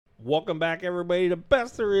Welcome back, everybody, to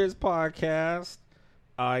Best There Is podcast.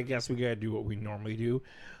 I guess we gotta do what we normally do.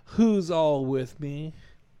 Who's all with me?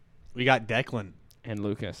 We got Declan and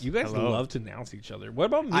Lucas. You guys love to announce each other. What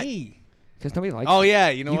about me? Because nobody likes. Oh yeah,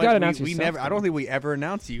 you know what? Gotta announce we yourself, never. I don't think we ever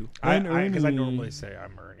announce you. Because I normally say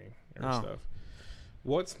I'm earning or stuff.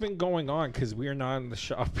 What's been going on? Because we are not in the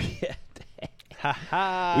shop yet.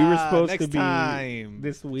 We were supposed to be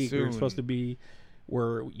this week. Soon. We were supposed to be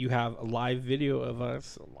where you have a live video of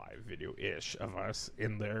us, a live video-ish of us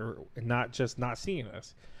in there, and not seeing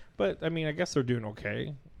us. But, I mean, I guess they're doing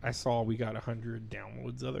okay. I saw we got 100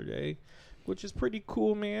 downloads the other day, which is pretty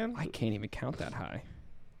cool, man. I can't even count that high.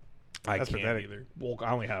 That's can't either. Well,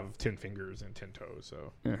 I only have 10 fingers and 10 toes,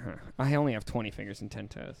 so. I only have 20 fingers and 10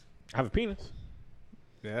 toes. I have a penis.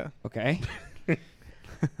 Yeah. Okay.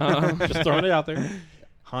 Just throwing it out there.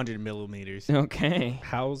 100 millimeters. Okay.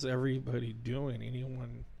 How's everybody doing?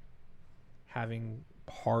 Anyone having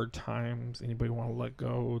hard times? Anybody want to let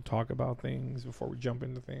go, talk about things before we jump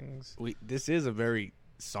into things? This is a very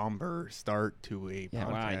somber start to a podcast.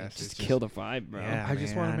 Wow, just kill the vibe, bro. Yeah, I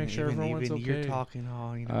just want to make sure everyone's okay. You're talking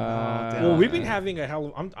all, well, we've been having a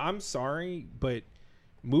hell of... I'm sorry, but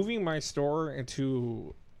moving my store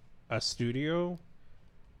into a studio...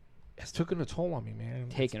 It's taken a toll on me, man.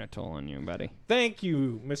 Taking a toll on you, buddy. Thank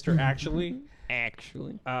you, Mr. Actually.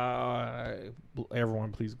 Actually.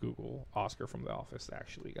 Everyone, please Google Oscar from The Office,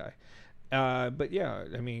 Actually guy. But yeah,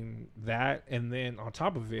 I mean, that, and then on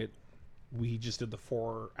top of it, we just did the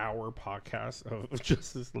 4-hour podcast of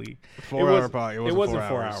Justice League. 4-hour podcast. It wasn't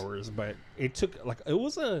 4 hours, but it took, it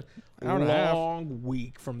was a long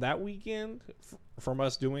week from that weekend, from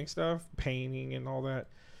us doing stuff, painting and all that,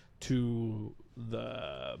 to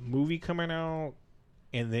the movie coming out,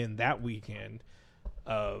 and then that weekend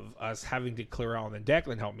of us having to clear out, and then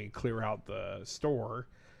Declan helped me clear out the store.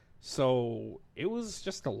 So it was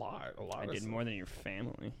just a lot. I did more than your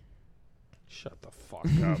family. Shut the fuck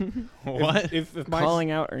up. What? If my,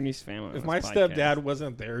 calling out Ernie's family. If my stepdad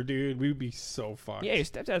wasn't there, dude, we'd be so fucked. Yeah, your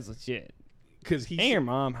stepdad's legit. Because and your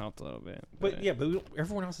mom helped a little bit. But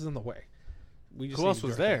everyone else is in the way. Who else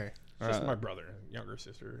was there? Just my brother, younger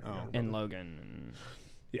sister, and Logan,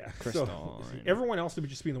 and Crystal. So, everyone else would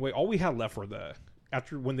just be in the way. All we had left were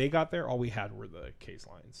after when they got there, all we had were the case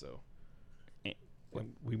lines. So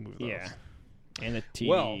we moved those. Yeah, and the TV.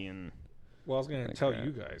 Well, I was going to tell you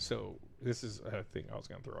guys. So this is a thing I was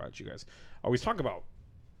going to throw at you guys. I always talk about.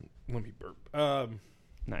 Let me burp.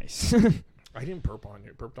 Nice. I didn't burp on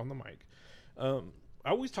you. Burped on the mic. I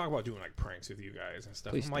always talk about doing pranks with you guys and stuff.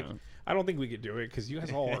 Please I'm like, I don't think we could do it because you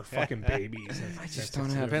guys all are fucking babies. I just don't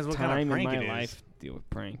have time in my life to deal with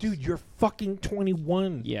pranks. Dude, you're fucking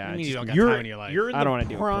 21. Yeah, you don't got time in your life. You're in I don't want the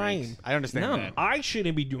to do prime. pranks. I understand that. I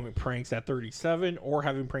shouldn't be doing pranks at 37 or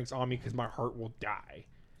having pranks on me because my heart will die.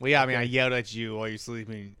 Well, yeah, I mean, I yelled at you while you're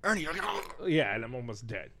sleeping. Ernie, yeah, and I'm almost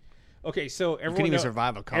dead. Okay, so everyone... You couldn't even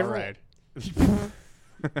survive a car ride.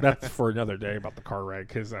 That's for another day about the car ride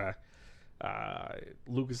because...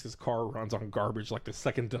 Lucas's car runs on garbage like the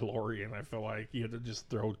second DeLorean. I feel like you had to just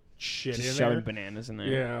throw shit in there. Shoving bananas in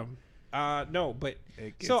there. Yeah. No, but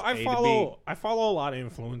so I follow a lot of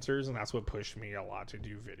influencers, and that's what pushed me a lot to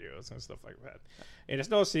do videos and stuff like that. And it's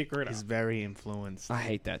no secret. He's very influenced. I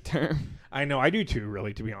hate that term. I know, I do too.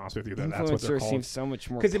 Really, to be honest with you, that's what they're called. Seems so much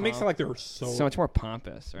more because it makes it like they're so much more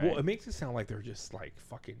pompous. Right? Well, it makes it sound like they're just like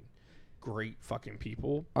fucking great fucking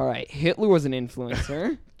people. All right, Hitler was an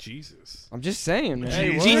influencer. Jesus, I'm just saying, man.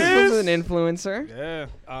 Hey, Jesus was an influencer.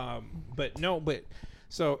 Yeah. But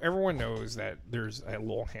so everyone knows that there's a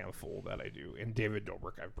little handful that I do, and David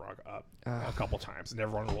Dorbrik I've brought up a couple times, and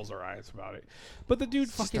everyone rolls their eyes about it. But the dude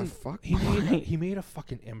he made a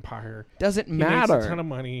fucking empire. Doesn't he matter. Makes a ton of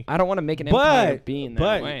money. I don't want to make an empire being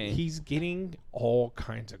that way. But he's getting all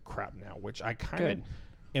kinds of crap now, which I kind of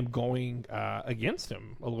am going against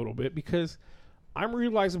him a little bit because I'm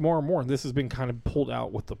realizing more and more, and this has been kind of pulled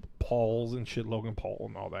out with the Pauls and shit, Logan Paul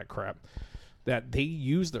and all that crap, that they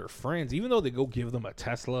use their friends, even though they go give them a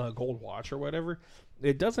Tesla, a gold watch or whatever,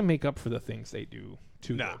 it doesn't make up for the things they do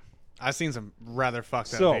to them. I've seen some rather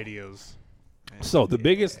fucked up videos. So the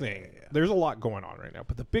biggest thing, there's a lot going on right now,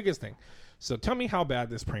 but the biggest thing, so tell me how bad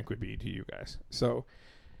this prank would be to you guys. So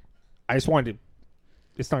I just wanted to,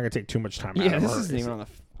 it's not going to take too much time. Yeah, this isn't even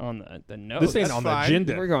on the note. This ain't on the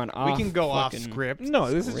agenda. We're going off. We can go off script.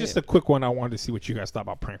 No, this is just a quick one. I wanted to see what you guys thought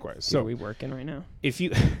about prank-wise. So are we working right now? If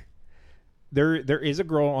you, there is a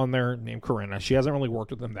girl on there named Corinna. She hasn't really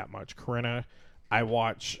worked with them that much. Corinna, I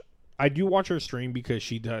do watch her stream because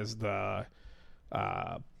she does the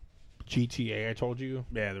GTA I told you.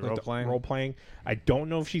 Yeah, the like role playing. I don't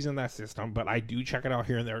know if she's in that system, but I do check it out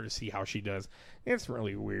here and there to see how she does. It's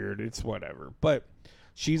really weird. It's whatever. But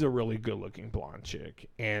she's a really good looking blonde chick,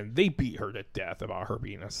 and they beat her to death about her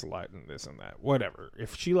being a slut and this and that. Whatever.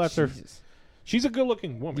 If she lets her, she's a good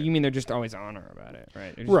looking woman. You mean they're just always on her about it,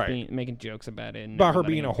 right? They're just making jokes about it. And about her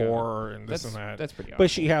being a whore and this and that. That's pretty awesome.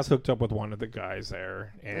 But she has hooked up with one of the guys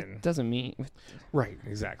there. And that doesn't mean... Right,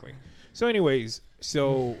 exactly. So anyways,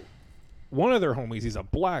 one of their homies is a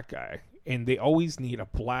black guy, and they always need a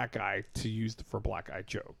black guy to use for black guy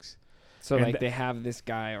jokes. So, and they have this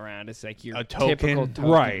guy around. It's like your typical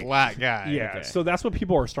right. black guy. Yeah, okay. So that's what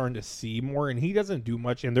people are starting to see more, and he doesn't do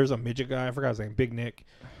much. And there's a midget guy, I forgot his name, Big Nick.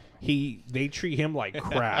 They treat him like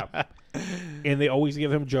crap, and they always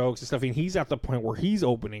give him jokes and stuff. And he's at the point where he's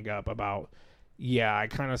opening up about, I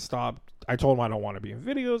kind of stopped. I told him I don't want to be in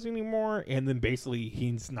videos anymore, and then basically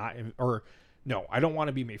he's not no, I don't want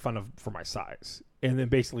to be made fun of for my size. And then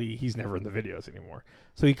basically he's never in the videos anymore.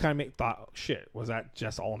 So he kind of thought, shit, was that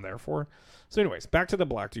just all I'm there for? So anyways, back to the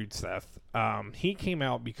black dude, Seth. He came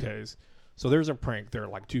out because, so there's a prank. They're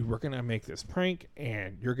like, dude, we're going to make this prank,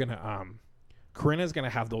 and you're going to, Corinna's going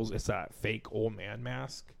to have those, it's that fake old man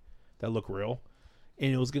mask that look real.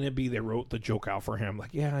 And it was going to be, they wrote the joke out for him.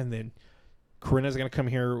 Like, and then Corinna's going to come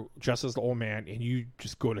here just as the old man, and you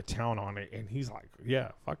just go to town on it. And he's like,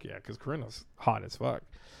 yeah, fuck yeah, because Corinna's hot as fuck.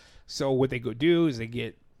 So what they go do is they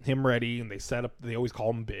get him ready, and they always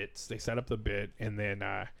call him bits. They set up the bit, and then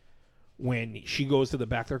when she goes to the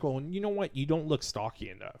back, they're going, you know what? You don't look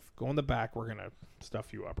stocky enough. Go in the back. We're going to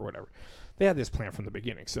stuff you up or whatever. They had this plan from the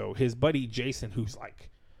beginning. So his buddy Jason, who's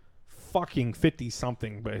like fucking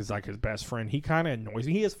 50-something, but is like his best friend, he kind of annoys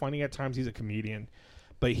me. He is funny at times. He's a comedian.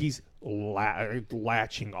 But he's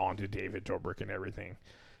latching on to David Dorbrik and everything.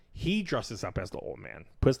 He dresses up as the old man,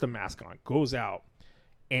 puts the mask on, goes out,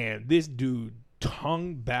 and this dude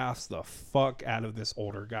tongue baths the fuck out of this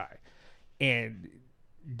older guy. And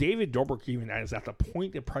David Dorbrik even is at the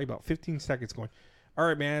point of probably about 15 seconds going, all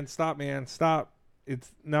right, man, stop.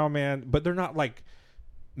 It's no, man. But they're not like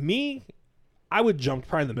me. I would jump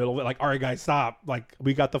probably in the middle of it. Like, all right, guys, stop. Like,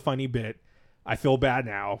 we got the funny bit. I feel bad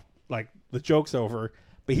now. Like, the joke's over.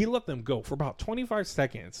 But he let them go for about 25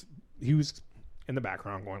 seconds. He was in the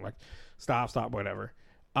background going like, stop, whatever.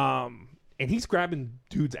 And he's grabbing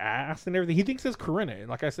dude's ass and everything. He thinks it's Corinna. And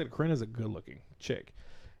like I said, Corinna's a good looking chick.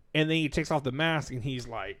 And then he takes off the mask and he's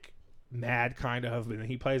like mad kind of. And then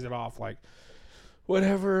he plays it off like,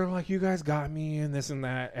 whatever, like you guys got me and this and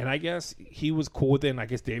that. And I guess he was cool with it. And I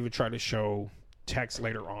guess David tried to show text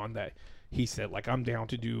later on that he said, like, I'm down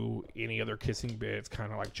to do any other kissing bits,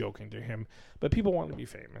 kind of like joking to him. But people want to be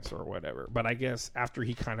famous or whatever. But I guess after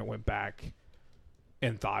he kind of went back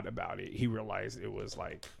and thought about it, he realized it was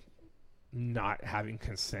like not having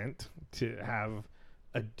consent to have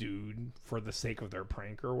a dude for the sake of their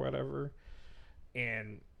prank or whatever.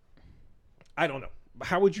 And I don't know.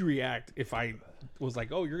 How would you react if I was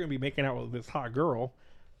like, oh, you're going to be making out with this hot girl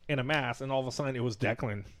in a mask, and all of a sudden it was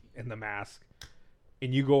Declan in the mask?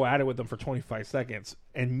 And you go at it with them for 25 seconds,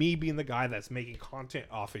 and me being the guy that's making content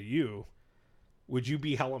off of you, would you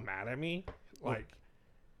be hella mad at me? Like,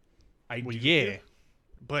 yeah.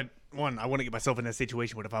 But one, I want to get myself in that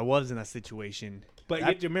situation. But if I was in that situation, but you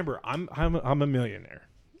have to remember, I'm a millionaire.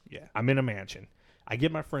 Yeah, I'm in a mansion. I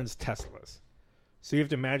get my friends Teslas, so you have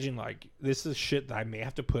to imagine like this is shit that I may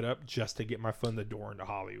have to put up just to get my foot in the door into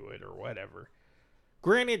Hollywood or whatever.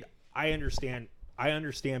 Granted, I understand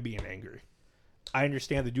being angry. I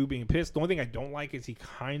understand the dude being pissed. The only thing I don't like is he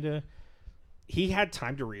had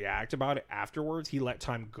time to react about it afterwards. He let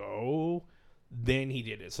time go. Then he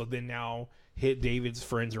did it. So then now David's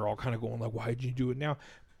friends are all kind of going like, why did you do it now?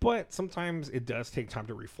 But sometimes it does take time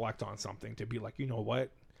to reflect on something to be like, you know what?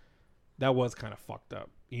 That was kind of fucked up.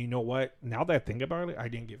 You know what? Now that I think about it, I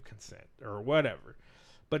didn't give consent or whatever.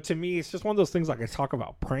 But to me, it's just one of those things like I talk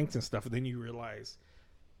about pranks and stuff. And then you realize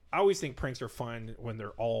I always think pranks are fun when they're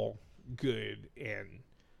all good, and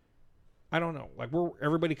I don't know, like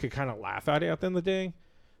everybody could kind of laugh at it at the end of the day.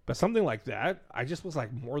 But something like that, I just was like,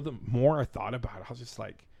 the more I thought about it, I was just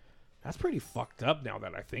like, that's pretty fucked up now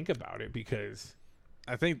that I think about it. Because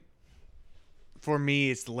I think for me,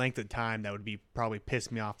 it's the length of time that would be probably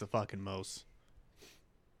piss me off the fucking most.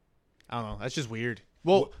 I don't know, that's just weird.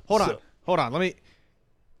 Well, hold on, let me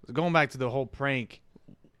going back to the whole prank.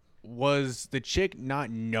 Was the chick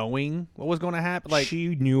not knowing what was going to happen? Like, she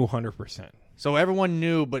knew 100%. So everyone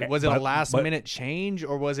knew, but was it a last minute change,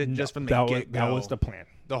 or was it just from the get-go? That was the plan.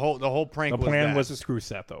 The whole prank. The plan was to screw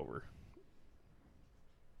Seth over.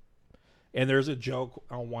 And there's a joke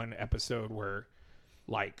on one episode where,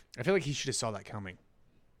 like, I feel like he should have saw that coming.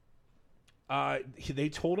 They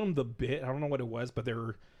told him the bit. I don't know what it was, but they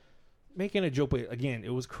were making a joke. But again,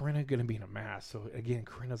 it was Corinna going to be in a mask. So again,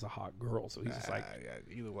 Corinna's a hot girl. So he's just like,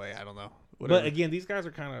 yeah, either way, I don't know. Whatever. But again, these guys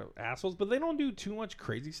are kind of assholes. But they don't do too much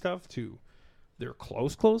crazy stuff to their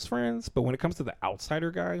close friends. But when it comes to the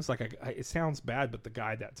outsider guys, like it sounds bad, but the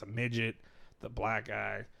guy that's a midget, the black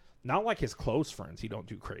guy, not like his close friends, he don't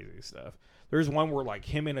do crazy stuff. There's one where like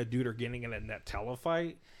him and a dude are getting in a net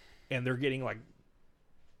telefight, and they're getting like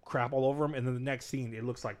crap all over him, and then the next scene it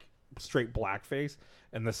looks like straight blackface,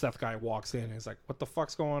 and the Seth guy walks in and is like, what the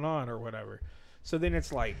fuck's going on or whatever. So then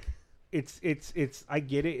it's like it's I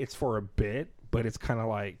get it, it's for a bit, but it's kind of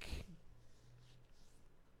like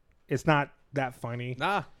it's not that funny,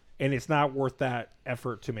 and it's not worth that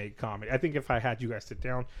effort to make comedy. I think if I had you guys sit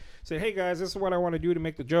down, say, hey guys, this is what I want to do to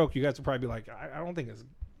make the joke, you guys would probably be like, I don't think it's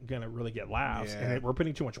gonna really get laughs, and we're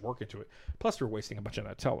putting too much work into it, plus we're wasting a bunch of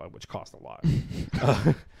Nutella, which costs a lot.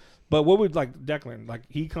 But what would like Declan, like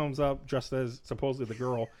he comes up dressed as supposedly the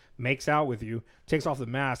girl, makes out with you, takes off the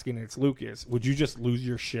mask, and it's Lucas, would you just lose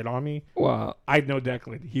your shit on me? Well, I'd know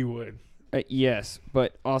Declan, he would. Yes,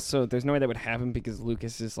 but also there's no way that would happen because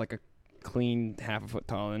Lucas is like a clean half a foot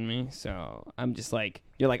taller than me, so I'm just like,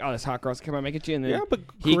 you're like, oh, this hot girl's come on, make it you, and then but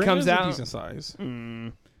he comes out decent size.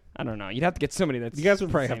 I don't know. You'd have to get somebody that's. You guys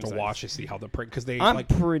would probably have to size. watch to see how the because they. I'm like,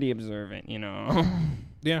 pretty observant,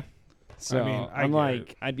 Yeah. So I mean, I'm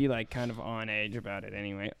like, I'd be like kind of on edge about it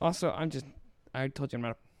anyway. Also, I told you I'm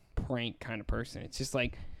not a prank kind of person. It's just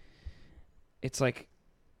like,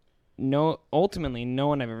 ultimately, no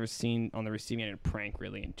one I've ever seen on the receiving end of a prank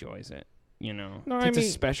really enjoys it. No, it's a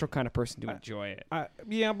special kind of person to enjoy it.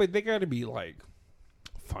 Yeah, but they got to be like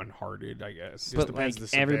fun-hearted, I guess. But like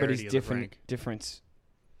everybody's different.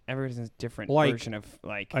 Everybody's a different version of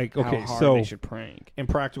like how hard they should prank. In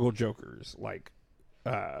Practical Jokers, like,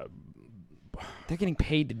 they're getting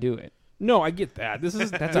paid to do it. No, I get that.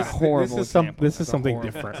 That's a horrible example. This is something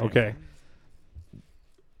different. Example. Okay.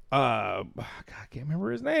 God, I can't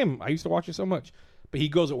remember his name. I used to watch it so much. But he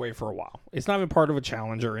goes away for a while. It's not even part of a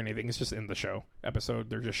challenge or anything. It's just in the show episode.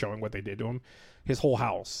 They're just showing what they did to him. His whole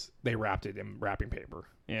house, they wrapped it in wrapping paper.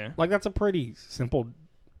 Yeah. Like, that's a pretty simple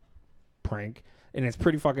prank. And it's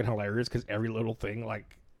pretty fucking hilarious because every little thing,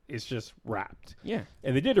 like, is just wrapped. Yeah.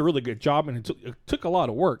 And they did a really good job, and it took a lot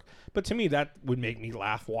of work. But to me, that would make me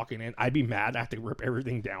laugh walking in. I'd be mad. I have to rip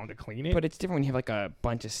everything down to clean it. But it's different when you have, like, a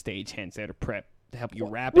bunch of stage hands there to prep, to help you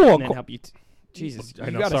wrap it, and then help you... Jesus,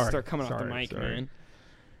 you got to start coming off the mic, man.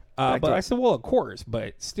 But I said, well, of course,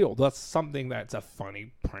 but still, that's something that's a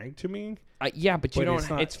funny prank to me. Yeah, but you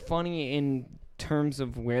don't. It's funny in terms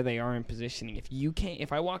of where they are in positioning.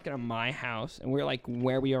 If I walked into my house and we're like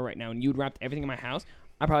where we are right now, and you'd wrapped everything in my house,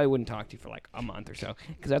 I probably wouldn't talk to you for like a month or so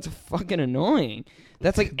because that's fucking annoying.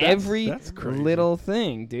 That's like every little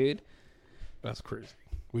thing, dude. That's crazy.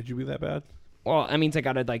 Would you be that bad? Well, that means I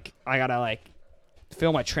gotta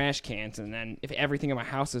fill my trash cans, and then if everything in my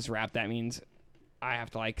house is wrapped, that means I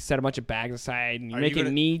have to like set a bunch of bags aside, and you're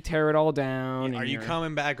making me tear it all down. Are you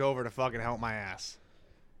coming back over to fucking help my ass?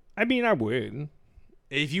 I mean, I would.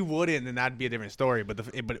 If you wouldn't, then that'd be a different story. But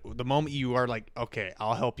the moment you are like, okay,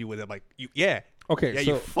 I'll help you with it, like, okay, yeah, so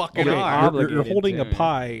you fucking are. You're holding a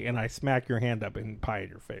pie, and I smack your hand up and pie in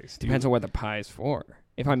your face. Depends on what the pie is for.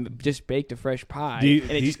 If I'm just baked a fresh pie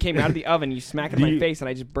and it just came out of the oven, you smack it in my face, and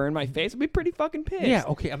I just burn my face, I'd be pretty fucking pissed. Yeah,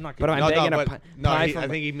 okay, I'm not. But I'm baking a pie. I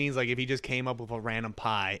think he means like if he just came up with a random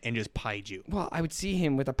pie and just pied you. Well, I would see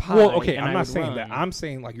him with a pie. Well, okay, I'm not saying that. I'm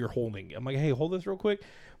saying like you're holding it. I'm like, hey, hold this real quick.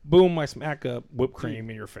 Boom, I smack up whipped cream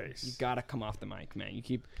in your face. You gotta come off the mic, man. You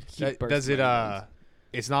keep does it?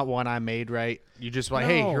 It's not one I made, right? You just like,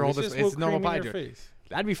 hey, here, hold this. It's normal pie.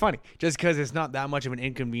 That'd be funny, just because it's not that much of an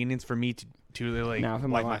inconvenience for me to like now,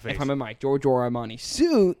 my face. If I'm in my Giorgio Armani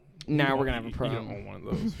suit, now we're gonna have a problem. You don't own one of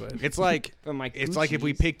those, but it's like if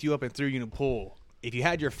we picked you up and threw you in a pool. If you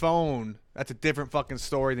had your phone, that's a different fucking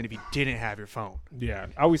story than if you didn't have your phone. Yeah,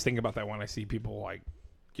 I always think about that when I see people like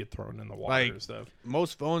get thrown in the water and stuff.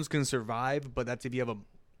 Most phones can survive, but that's if you have a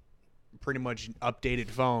pretty much updated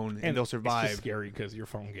phone and they'll survive. It's just scary because your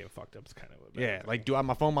phone getting fucked up is kind of a bad thing. Like, do I have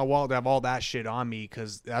my phone, my wallet, have all that shit on me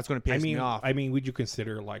because that's going to piss me off. I mean, would you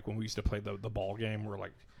consider like when we used to play the ball game where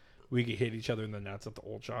like we could hit each other in the nuts at the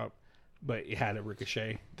old shop, but it had a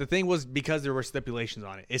ricochet? The thing was because there were stipulations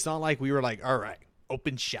on it. It's not like we were like, all right,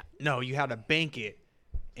 open shot. No, you had to bank it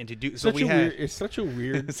and to do so. It's such a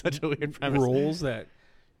weird, it's such a weird premise. Rules that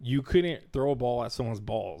you couldn't throw a ball at someone's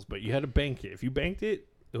balls, but you had to bank it. If you banked it.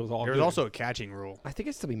 It was all. There was also a catching rule. I think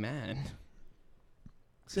I'd still be mad.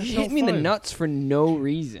 You hit me in the nuts for no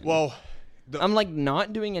reason. Well, I'm like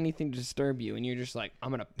not doing anything to disturb you, and you're just like,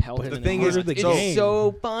 I'm gonna pelt him. The thing is, it's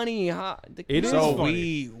so funny. It is so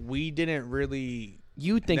funny. we didn't really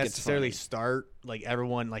you think necessarily it's start like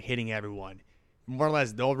everyone like hitting everyone. More or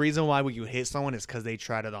less, the reason why you hit someone is because they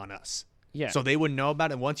tried it on us. Yeah. So they would know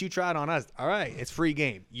about it. Once you try it on us, all right, it's free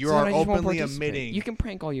game. You are openly admitting. You can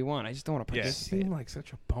prank all you want. I just don't want to participate. It seemed like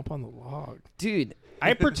such a bump on the log. Dude.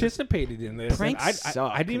 I participated in this. Pranks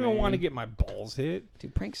suck, I didn't even want to get my balls hit.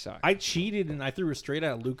 Dude, pranks suck. I cheated and I threw it straight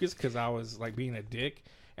at Lucas because I was like being a dick.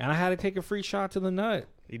 And I had to take a free shot to the nut.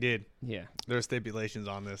 He did. Yeah. There are stipulations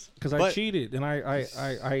on this. Because I cheated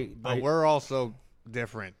and But we're also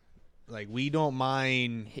different. Like, we don't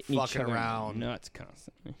mind hitting fucking around. Nuts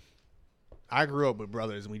constantly. I grew up with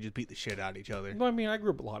brothers, and we just beat the shit out of each other. Well, I mean, I grew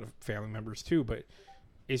up with a lot of family members, too. But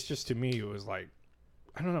it's just, to me, it was like,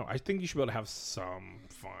 I don't know. I think you should be able to have some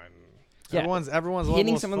fun. Yeah. Everyone's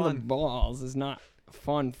hitting someone in the balls is not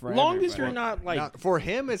fun for long everybody. as you're not, like... Not, for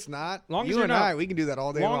him, it's not. Long you as and I, we can do that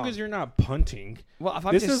all day long. Long as you're not punting. Well, if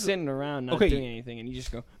I'm just sitting around not doing anything, and you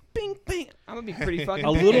just go... Bing, bing. I'm gonna be pretty fucking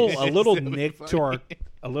a little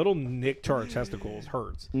nick to our testicles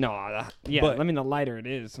hurts. No, but, I mean the lighter it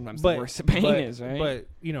is, sometimes the worse the pain is, right? But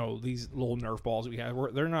you know, these little Nerf balls we have,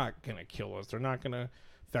 they're not gonna kill us. They're not gonna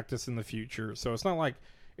affect us in the future. So it's not like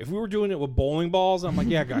if we were doing it with bowling balls. I'm like,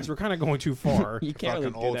 yeah, guys, we're kind of going too far. You can't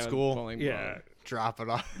fucking really old do that school. with bowling balls. Drop it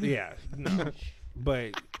off. Yeah, no,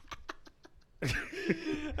 but.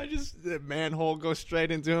 The manhole goes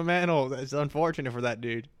straight into a manhole. That's unfortunate for that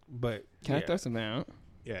dude. But can I throw some out?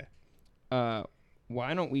 Yeah.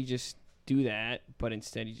 Why don't we just do that, but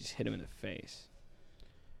instead you just hit him in the face?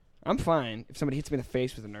 I'm fine if somebody hits me in the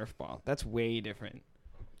face with a Nerf ball. That's way different.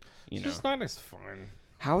 It's just not as fun.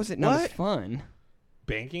 How is it not as fun?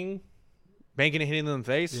 Banking and hitting them in the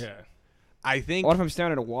face? Yeah. I think. What if I'm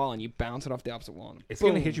staring at a wall and you bounce it off the opposite wall? It's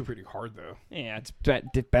going to hit you pretty hard, though. Yeah, it's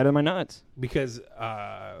better than my nuts. Because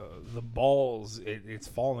the balls, it's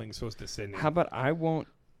falling, so it's descending. How about I won't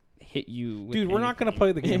hit you with Dude, we're not going to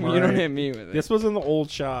play the game. You don't hit me with it. This was in the old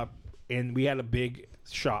shop, and we had a big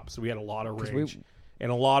shop, so we had a lot of range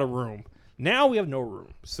and a lot of room. Now we have no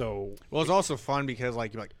room, so... Well, it's also fun because,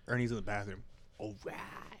 like, you're like, Ernie's in the bathroom. All right.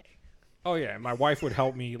 Oh, yeah. My wife would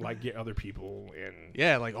help me, like, get other people. And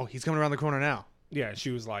yeah, like, oh, he's coming around the corner now. Yeah,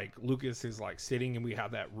 she was like, Lucas is, like, sitting, and we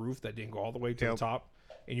have that roof that didn't go all the way to the top.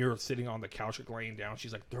 And you're sitting on the couch, like, laying down.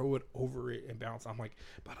 She's like, throw it over it and bounce. I'm like,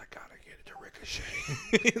 but I got to get it to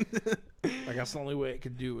ricochet. Like, that's the only way I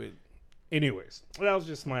could do it. Anyways, that was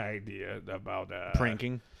just my idea about...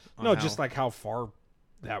 pranking? No, just, like, how far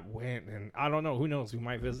that went. And I don't know. Who knows? We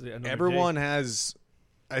might visit another Everyone day. has...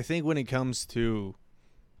 I think when it comes to...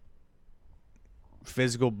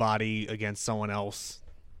 physical body against someone else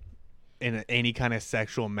in any kind of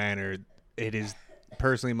sexual manner, it is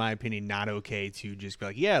personally, in my opinion, not okay to just be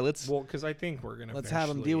like, yeah, let's. Well, because I think we're gonna let's have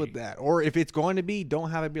them deal with that. Or if it's going to be,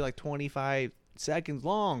 don't have it be like 25 seconds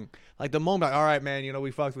long. Like the moment, like, all right, man,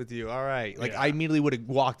 we fucked with you. All right, like I immediately would have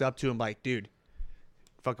walked up to him, like, dude,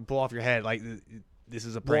 fucking pull off your head. Like this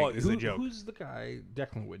is a prank. Well, this is a joke. Who's the guy?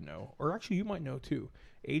 Declan would know, or actually, you might know too.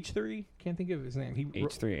 H3, can't think of his name.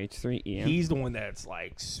 H3, Ian. He's the one that's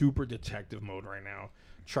like super detective mode right now.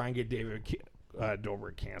 Try and get David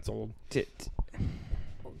Dorbrik canceled.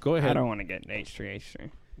 Go ahead. I don't want to get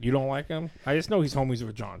H3. You don't like him? I just know he's homies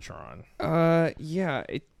with John Tron. Yeah.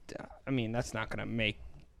 I mean, that's not gonna make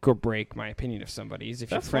or break my opinion of somebody. If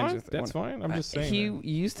you're friends with that's fine. I'm just saying. He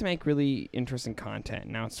used to make really interesting content.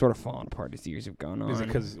 Now it's sort of fallen apart as the years have gone on. Is it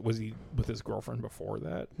because was he with his girlfriend before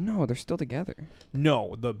that? No, they're still together.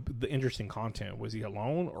 No, the interesting content, was he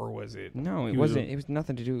alone or was it? No, it wasn't. It was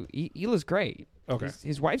nothing to do. Hila's great. Okay,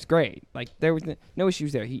 his wife's great. Like there was no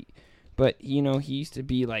issues there. But he used to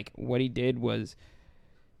be like, what he did was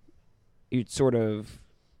he'd sort of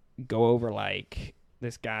go over like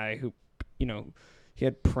this guy who, he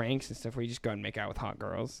had pranks and stuff where he just go and make out with hot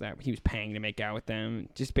girls that he was paying to make out with them.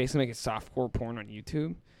 Just basically make a softcore porn on YouTube.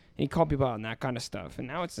 And he called people out on that kind of stuff. And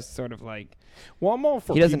now it's just sort of like, well, I'm all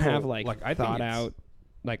for he doesn't people, have like I thought out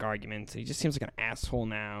like arguments. He just seems like an asshole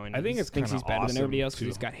now. And I think thinks he's better than everybody else because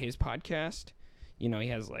he's got his podcast. He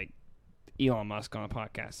has like Elon Musk on the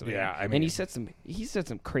podcast. So yeah, I mean, and he said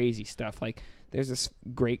some crazy stuff. Like there's this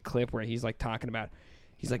great clip where he's like talking about.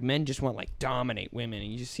 He's like, men just want like dominate women,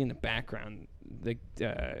 and you just see in the background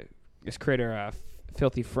this creator,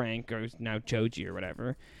 Filthy Frank, or now Joji or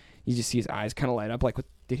whatever. You just see his eyes kind of light up. Like,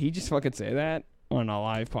 did he just fucking say that on a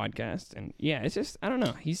live podcast? And yeah, it's just I don't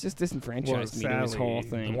know. He's just disenfranchised me to this whole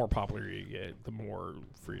thing. The more popular you get, the more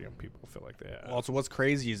freedom people feel like they have. Well, so what's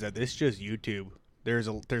crazy is that this is just YouTube.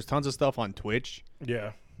 There's tons of stuff on Twitch.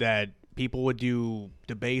 Yeah. That people would do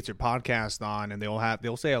debates or podcasts on, and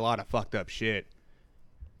they'll say a lot of fucked up shit,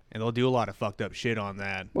 and they'll do a lot of fucked up shit on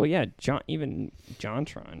that. Well, yeah,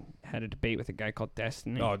 JonTron had a debate with a guy called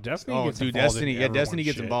Destiny. Oh, Destiny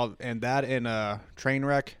gets involved, and that in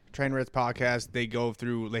Trainwreck's podcast,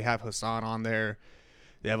 they have Hassan on there.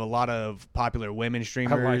 They have a lot of popular women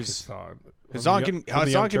streamers. I like Hassan.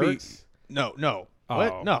 Hassan can be no. Oh.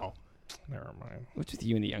 What? No. Never mind. What's with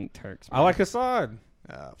you and the Young Turks, man? I like Hassan.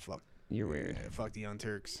 Fuck. You're weird. Yeah, fuck the Young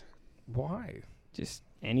Turks. Why?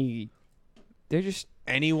 They're just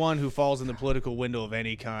anyone who falls in the political window of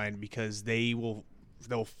any kind, because they'll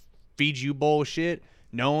feed you bullshit,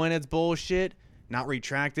 knowing it's bullshit, not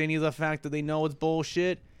retract any of the fact that they know it's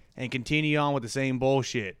bullshit, and continue on with the same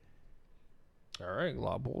bullshit. All right, a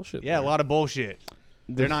lot of bullshit. Yeah, there. a lot of bullshit.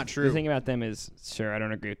 They're not true. The thing about them is, sure, I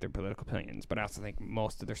don't agree with their political opinions, but I also think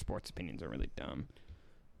most of their sports opinions are really dumb.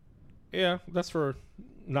 Yeah, that's for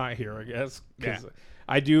not here, I guess. Yeah.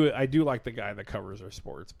 I do like the guy that covers our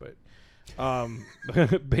sports, but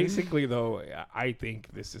basically, though, I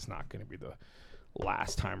think this is not going to be the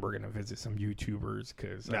last time we're going to visit some YouTubers,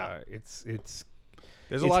 because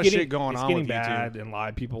there's a lot of shit going on with bad, YouTube. And a lot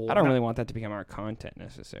of people. I don't really want that to become our content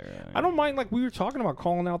necessarily. I don't mind, like we were talking about,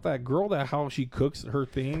 calling out that girl, that how she cooks her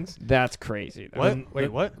things. That's crazy. What?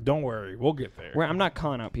 Wait, what? Don't worry, we'll get there. I'm not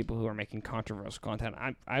calling out people who are making controversial content.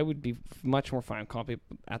 I would be much more fine calling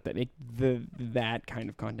people out that make that kind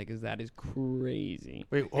of content, because that is crazy.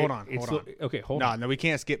 Wait, hold on. Okay, hold on. No, we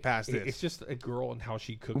can't skip past this. It's just a girl and how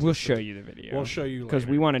she cooks. We'll show you the video. We'll show you because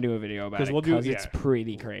we want to do a video about it. Because it's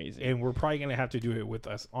pretty crazy, and we're probably gonna have to do it with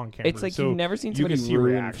us on camera. It's like you've never seen somebody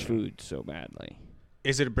ruin food so badly.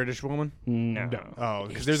 Is it a British woman? No. Oh,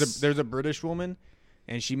 because there's a British woman,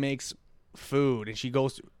 and she makes food, and she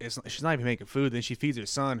goes. She's not even making food. Then she feeds her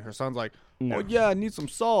son. Her son's like, "Oh yeah, I need some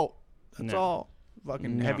salt." That's all.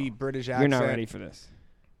 Fucking heavy British accent. You're not ready for this.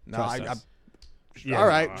 No, all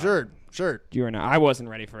right, sure. You are not. I wasn't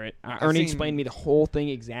ready for it. Ernie explained me the whole thing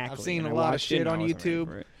exactly. I've seen a lot of shit on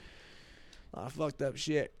YouTube. A lot of fucked up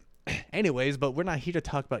shit. Anyways, but we're not here to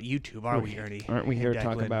talk about YouTube, are we, Ernie? Aren't we here to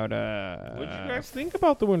talk about what did you guys think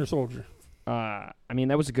about the Winter Soldier? I mean,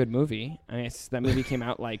 that was a good movie. That movie came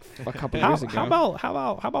out like a couple years ago.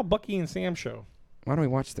 How about Bucky and Sam show? Why don't we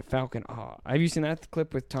watch the Falcon? Oh, have you seen that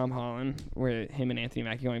clip with Tom Holland where him and Anthony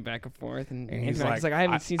Mackie going back and forth? And he's like, I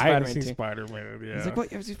haven't seen Spider-Man 2. Spider-Man, yeah. He's like,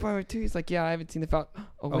 what? You haven't seen Spider-Man 2? He's like, yeah, I haven't seen the Falcon.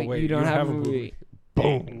 Oh, wait, you don't have a movie.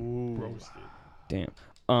 Boom. Roasted.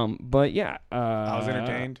 Damn. But yeah. I was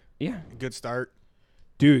entertained. Yeah. Good start.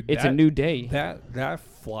 Dude, it's a new day. That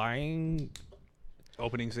flying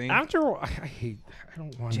opening scene. I don't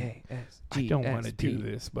want to do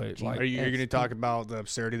this, but like, are you going to talk about the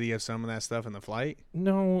absurdity of some of that stuff in the flight?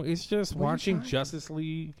 No, it's just watching Justice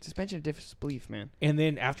League. Suspension of disbelief, man. And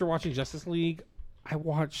then after watching Justice League, I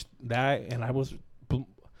watched that, and I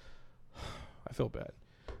feel bad.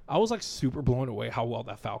 I was like super blown away how well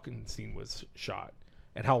that Falcon scene was shot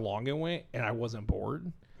and how long it went, and I wasn't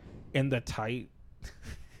bored. And the tight.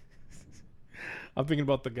 I'm thinking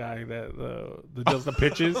about the guy that does the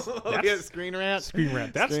pitches. Screen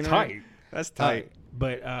Rant. That's tight. That's tight.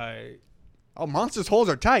 But Monsters' holes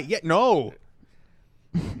are tight. Yeah, no.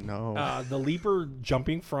 The leaper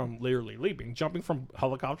jumping from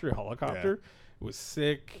helicopter to helicopter was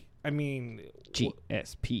sick. I mean,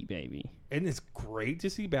 GSP baby. And it's great to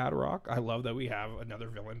see Bad Rock. I love that we have another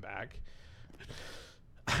villain back.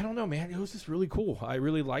 I don't know, man. It was just really cool. I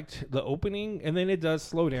really liked the opening, and then it does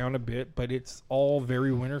slow down a bit, but it's all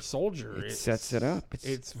very Winter Soldier. It sets it up.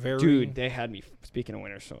 It's very. Dude, they had me. Speaking of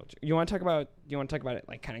Winter Soldier, you want to talk about it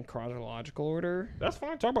like kind of chronological order? That's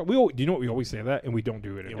fine. Talk about. Do you know what we always say that, and we don't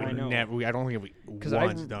do it. I know. I don't think we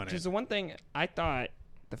once done it. Because the one thing I thought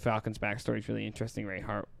the Falcon's backstory is really interesting, very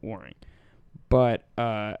heartwarming, but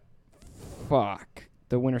fuck,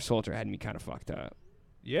 the Winter Soldier had me kind of fucked up.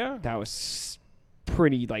 Yeah, that was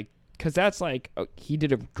pretty because that's he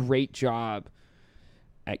did a great job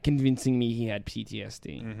at convincing me he had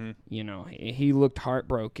PTSD. Mm-hmm. You know, he looked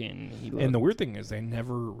heartbroken. And the weird thing is they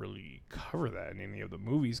never really cover that in any of the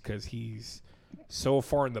movies because he's so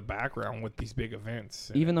far in the background with these big events.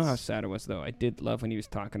 Even though how sad it was, though, I did love when he was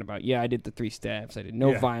talking about, I did the 3 steps. I did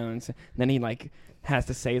no violence. And then he has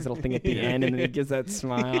to say his little thing at the end, and then he gives that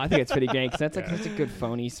smile. I think it's pretty great because that's such a good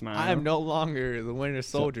phony smile. I am no longer the Winter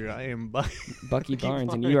Soldier. I am Bucky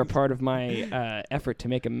Barnes, and you are part of my effort to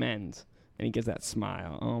make amends. And he gives that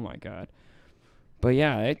smile. Oh my god! But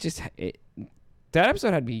yeah, that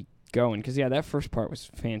episode had me going because that first part was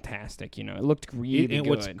fantastic. You know, it looked really good.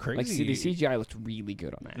 What's crazy, the CGI looked really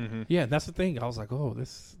good on that. Mm-hmm. Yeah, that's the thing. I was like, oh,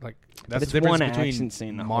 this that's the difference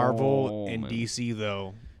between Marvel and DC,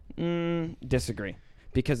 though. Disagree,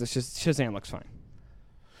 because the Shazam looks fine.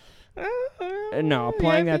 No,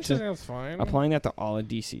 applying that to all of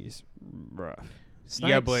DC's rough.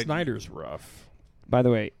 But Snyder's rough. By the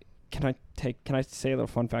way, can I say a little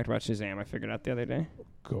fun fact about Shazam I figured out the other day?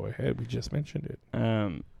 Go ahead. We just mentioned it.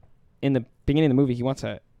 In the beginning of the movie, he wants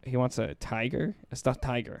a tiger, a stuffed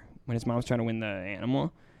tiger, when his mom's trying to win the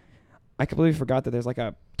animal. I completely forgot that there's like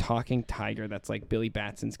a talking tiger that's like Billy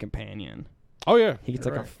Batson's companion. Oh yeah, he gets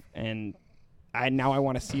I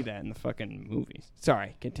want to see that in the fucking movies.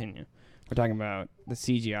 Sorry, continue. We're talking about the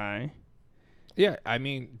CGI. Yeah, I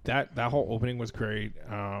mean that whole opening was great.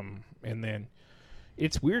 And then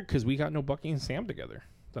it's weird because we got no Bucky and Sam together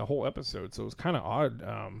the whole episode, so it was kind of odd.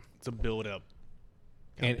 It's a build up.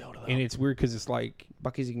 And it's weird because it's like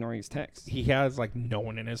Bucky's ignoring his text. He has like no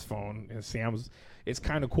one in his phone, and Sam's. It's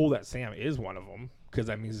kind of cool that Sam is one of them because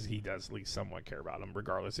that means he does at least somewhat care about him,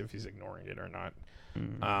 regardless if he's ignoring it or not.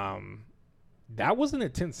 That was an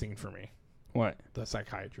intense scene for me. What? The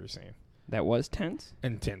psychiatrist scene. That was tense?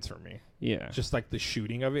 Intense for me. Yeah. Just like the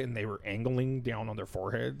shooting of it, and they were angling down on their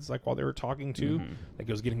foreheads like while they were talking too. Like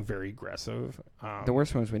it was getting very aggressive. The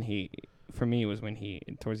worst one was when he,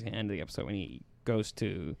 towards the end of the episode, when he goes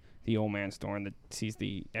to the old man's store and sees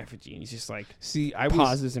the effigy, and he's just like,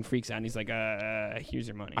 pauses and freaks out, and he's like, here's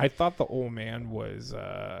your money. I thought the old man was,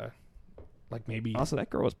 like maybe. Also, that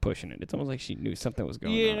girl was pushing it. It's almost like she knew something was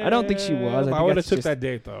going on. I don't think she was. I would have took that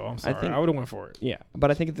date though. I'm sorry. I would have went for it. Yeah,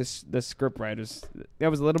 but I think the script writers,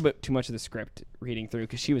 that was a little bit too much of the script reading through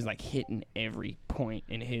because she was like hitting every point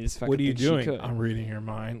in his fucking. What are you doing? I'm reading your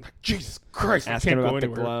mind. Like, Jesus Christ! Asking about the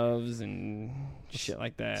gloves and shit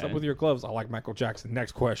like that. What's up with your gloves? I like Michael Jackson.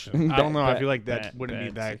 Next question. I don't know. I feel like that wouldn't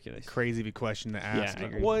be that crazy of a question to ask. Yeah,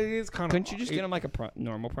 well, it is kind of. Couldn't you just get him like a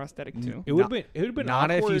normal prosthetic too? It would have been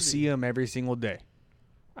not awkward. if you see him every single day.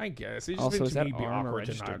 I guess. It's also, just is that be arm a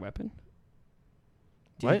registered weapon?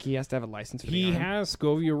 Do you think he has to have a license for the arm? He has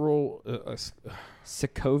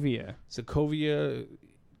Sokovia. Sokovia.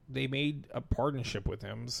 They made a partnership with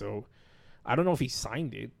him, so I don't know if he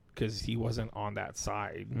signed it because he wasn't on that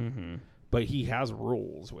side. But he has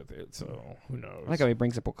rules with it, so who knows? I like how he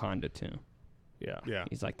brings up Wakanda too. Yeah.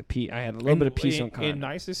 He's like I had a little bit of peace on Wakanda. And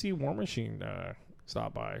nice to see War Machine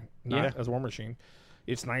stop by. As War Machine.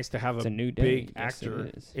 It's nice to have a new big actor.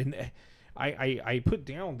 And I put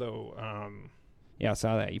down though. I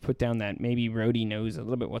saw that. You put down that maybe Rhodey knows a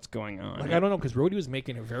little bit what's going on. Like I don't know, because Rhodey was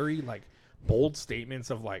making a very like bold statements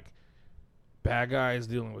of like bad guys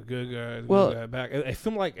dealing with good guys. Well, I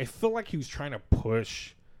feel like he was trying to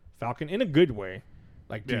push Falcon in a good way.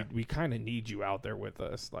 Like, dude, we kind of need you out there with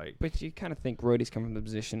us. Like, but you kind of think Rhodey's come from the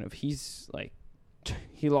position of he's like.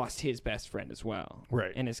 He lost his best friend as well.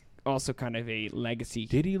 Right. And it's also kind of a legacy.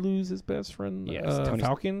 Did he lose his best friend? Yes.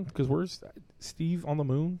 Falcon? Because where's Steve on the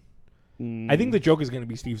moon? I think the joke is going to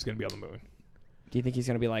be Steve's going to be on the moon. Do you think he's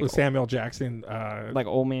going to be like... With Samuel Jackson. Like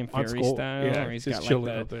Old Man Fury style? Yeah, or he's just got chilling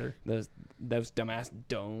like out there. Those dumbass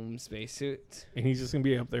dome spacesuits. And he's just going to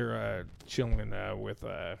be up there chilling with...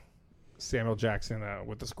 Samuel Jackson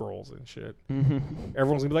with the scrolls and shit.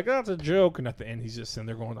 Everyone's gonna be like, "Oh, that's a joke," and at the end, he's just sitting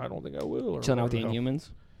there going, "I don't think I will." Or chilling out with the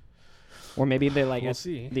Inhumans, or maybe they like we'll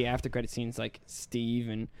see. The after credit scenes, like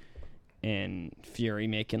Steve and Fury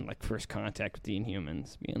making like first contact with the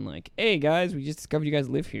Inhumans, being like, "Hey guys, we just discovered you guys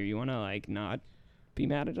live here. You want to like not be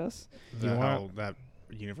mad at us?" How that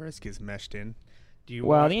universe gets meshed in. The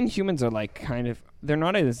Inhumans are like kind of they're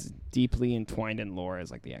not as deeply entwined in lore as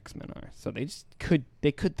like the X-Men are. So they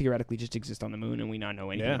could theoretically just exist on the moon and we not know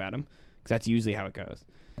anything about them because that's usually how it goes.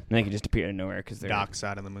 And they can just appear out of nowhere because they're dark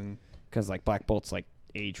side of the moon. Because like Black Bolt's like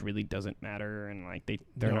age really doesn't matter and like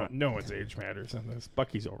they're not. No one's age matters in this.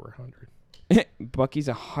 Bucky's over 100. Bucky's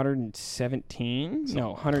 117.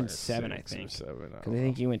 No, 107 I think. Because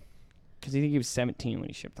I think he was 17 when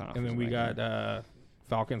he shipped off. And then we got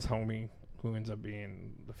Falcon's homie. Who ends up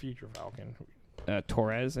being the future Falcon?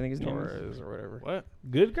 Torres, I think his name is. Torres or whatever. What?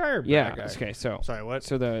 Good guy or bad guy? Okay, so... Sorry, what?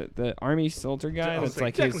 So the army soldier guy that's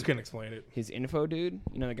like his... can explain it. His info dude,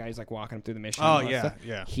 you know, the guy who's like walking him through the mission. Oh,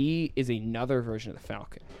 yeah. He is another version of the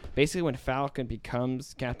Falcon. Basically, when Falcon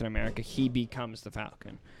becomes Captain America, he becomes the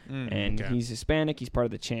Falcon. He's Hispanic. He's part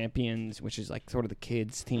of the Champions, which is like sort of the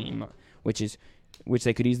kids' team, which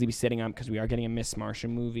they could easily be setting up because we are getting a Miss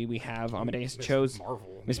Martian movie. We have Amadeus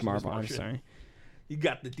Miss Marvel. I'm sorry. You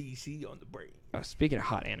got the DC on the brain. Speaking of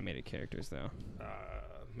hot animated characters, though.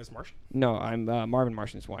 Miss Martian? No, I'm Marvin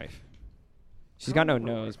Martian's wife. She's got no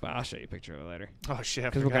nose, but I'll show you a picture of her later. Oh shit!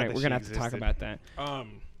 Because we're gonna have to talk about that.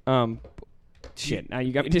 Shit, now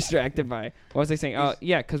you got me distracted by... What was I saying? Oh,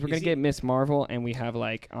 yeah, because we're going to get Miss Marvel, and we have,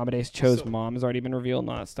 like, Amadeus Cho's mom has already been revealed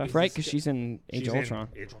and all that stuff, right? Because she's in Age of Ultron.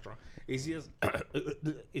 Is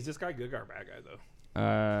this guy a good guy or bad guy,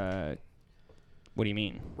 though? What do you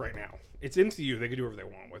mean? Right now. It's MCU. They can do whatever they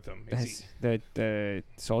want with him. The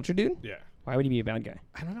soldier dude? Yeah. Why would he be a bad guy?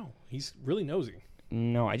 I don't know. He's really nosy.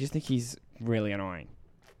 No, I just think he's really annoying.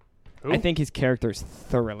 Who? I think his character is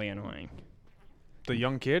thoroughly annoying. The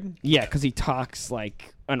young kid? Yeah, because he talks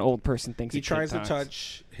like an old person thinks he tries to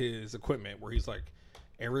touch his equipment where he's like,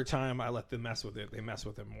 every time I let them mess with it, they mess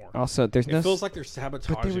with it more. Also, it feels like they're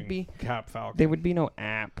sabotaging Cap Falcon. There would be no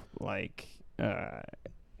app like that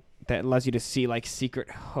allows you to see like secret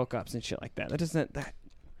hookups and shit like that. That doesn't...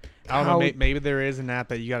 I don't know. Maybe there is an app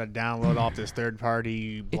that you got to download off this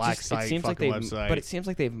third-party black site fucking website. But it seems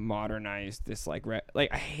like they've modernized this. Like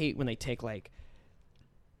I hate when they take like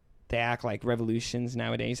they act like revolutions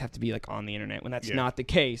nowadays have to be like on the internet when that's not the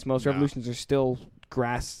case. Most revolutions are still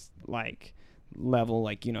grass like level.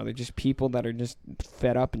 Like they're just people that are just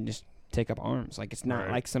fed up and just take up arms. Like it's not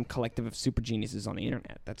like some collective of super geniuses on the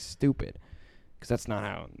internet. That's stupid because that's not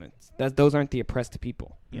how. Those aren't the oppressed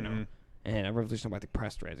people. You know. And a revolution about the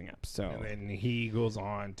oppressed rising up. So and then he goes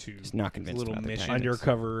on to just not convinced little about mission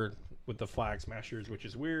undercover with the Flag Smashers, which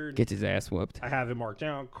is weird. Gets his ass whooped. I have it marked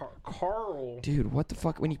down. Carl, dude, what the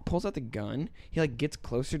fuck? When he pulls out the gun, he like gets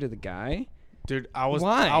closer to the guy. Dude,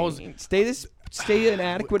 Why? Stay an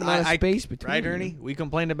adequate amount of space between. Right, Ernie? We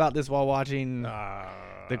complained about this while watching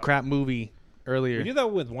the crap movie earlier. We did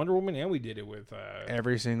that with Wonder Woman, and we did it with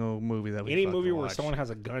every single movie that we any movie watched. where someone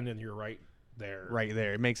has a gun and you're right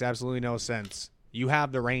there. It makes absolutely no sense. You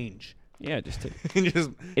have the range. Yeah,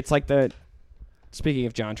 it's like speaking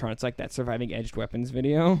of JonTron, it's like that Surviving Edged Weapons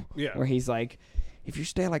video where he's like, if you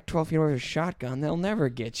stay like 12 feet away with a shotgun, they'll never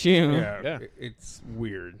get you. Yeah. It's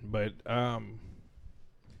weird, but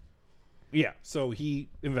so he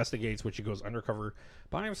investigates, which he goes undercover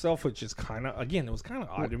by himself, which is kind of, again, it was kind of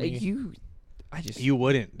odd to me. You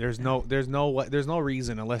wouldn't. There's no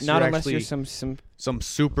reason unless you're some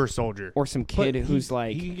super soldier or some kid who's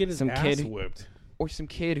like he can get his ass whipped, or some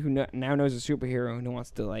kid who now knows a superhero and who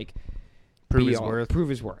wants to like prove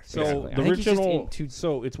his worth. So the original,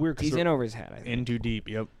 so it's weird. He's in over his head. I think. In too deep.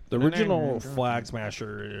 Yep. The original Flag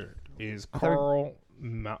Smasher is Carl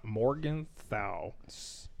Morgenthau,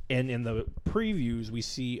 and in the previews we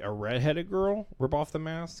see a redheaded girl rip off the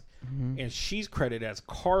mask, and she's credited as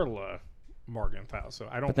Carla Morgenthau. So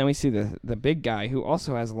I don't. But then we see the big guy who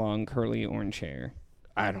also has long curly orange hair.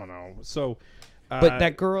 I don't know. So, but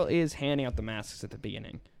that girl is handing out the masks at the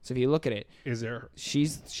beginning. So if you look at it, she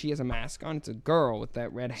has a mask on. It's a girl with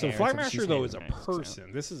that red hair. So Flagmaster though is a person.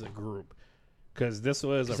 Out. This is a group because this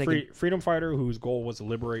was a freedom fighter whose goal was to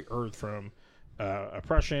liberate Earth from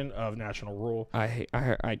oppression of national rule. I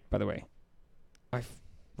by the way, I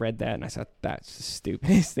read that and I thought that's the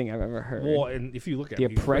stupidest thing I've ever heard. Well, and if you look at the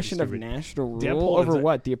oppression of national rule over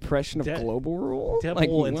what? The oppression of global rule?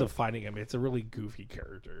 Deadpool ends up fighting him. It's a really goofy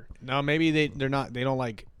character. No, maybe they don't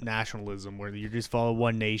like nationalism where you just follow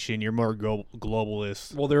one nation. You're more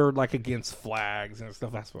globalist. Well, they're like against flags and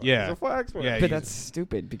stuff. That's what. Yeah, flags. Yeah, but that's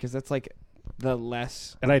stupid because that's like the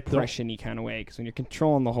less oppression-y kind of way, because when you're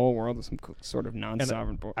controlling the whole world with some sort of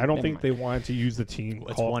non-sovereign... I don't think they wanted to use the team.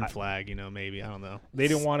 It's one flag, maybe. I don't know. They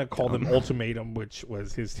didn't want to call them Ultimatum, which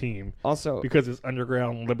was his team. Also... Because it's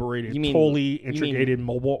underground, liberated, totally integrated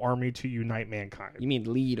mobile army to unite mankind. You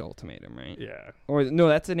mean Lead Ultimatum, right? Yeah. Or, no,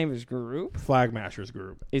 that's the name of his group? Flag Masters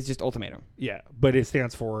group. It's just Ultimatum. Yeah, but it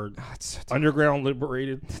stands for underground,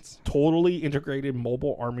 liberated, totally integrated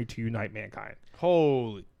mobile army to unite mankind.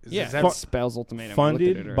 Holy... that spells ultimatum.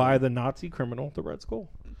 Funded by the Nazi criminal, the Red Skull.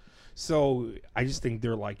 So I just think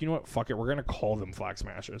they're like, you know what? Fuck it. We're going to call them Flag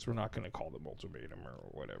Smashers. We're not going to call them Ultimatum or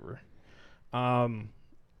whatever.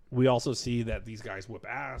 We also see that these guys whip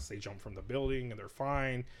ass. They jump from the building and they're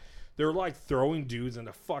fine. They're like throwing dudes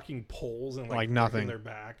into fucking poles and like nothing. Their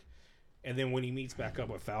back. And then when he meets back up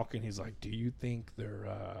with Falcon, he's like, do you think they're...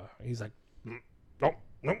 He's like, nope,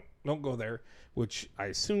 don't go there. Which I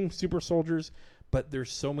assume super soldiers... But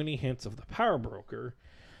there's so many hints of the power broker.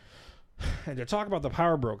 And to talk about the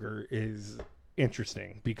power broker is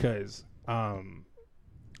interesting because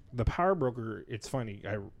the power broker, it's funny.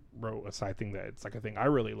 I wrote a side thing that it's like a thing I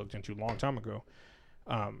really looked into a long time ago.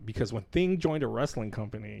 Because when Thing joined a wrestling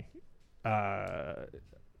company, I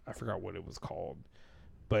forgot what it was called.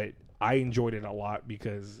 But I enjoyed it a lot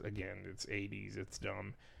because, again, it's 80s. It's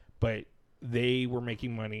dumb. But... they were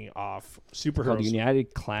making money off superheroes. Called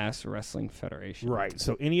United Class Wrestling Federation. Right.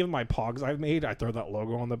 So any of my pogs I've made, I throw that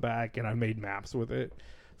logo on the back, and I've made maps with it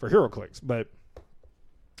for HeroClix. But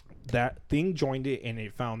that thing joined it, and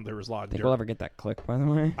it found there was a lot of Think dirt. we'll ever get that click, by the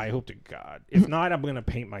way? I hope to God. If not, I'm gonna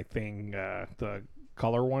paint my thing the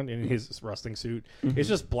color one in his wrestling suit. It's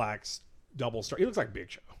just black double star. He looks like Big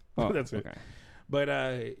Show. Oh, That's it. okay.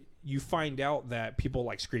 But you find out that people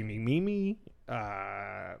like Screaming Mimi,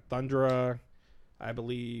 Thundra, I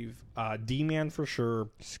believe, D-Man for sure.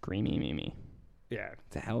 Screaming Mimi. Yeah,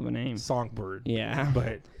 it's a hell of a name. Songbird. Yeah,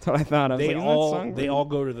 but that's what I thought of. They all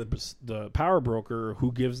go to the power broker,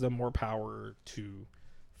 who gives them more power to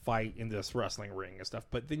fight in this wrestling ring and stuff.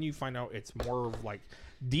 But then you find out it's more of like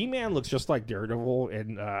D-Man looks just like Daredevil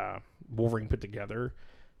and Wolverine put together.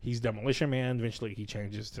 He's Demolition Man. Eventually, he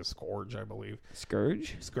changes to Scourge, I believe.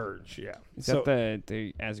 Scourge, yeah. Is that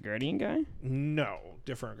the Asgardian guy? No,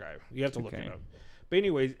 different guy. You have to look it up. But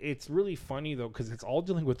anyways, it's really funny, though, because it's all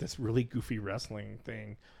dealing with this really goofy wrestling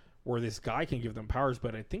thing where this guy can give them powers,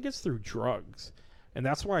 but I think it's through drugs. And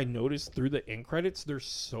that's why I noticed through the end credits, there's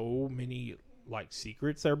so many like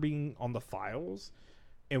secrets that are being on the files.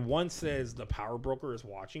 And one says the power broker is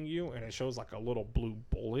watching you, and it shows like a little blue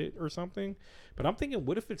bullet or something. But I'm thinking,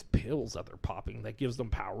 what if it's pills that they're popping that gives them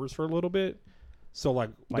powers for a little bit? So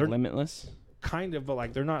like they're limitless? Kind of, but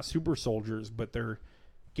like they're not super soldiers, but they're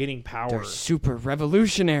getting power. They're super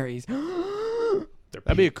revolutionaries.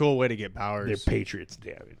 That'd be a cool way to get powers. They're patriots,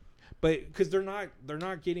 David. But because they're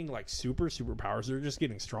not getting like super powers, they're just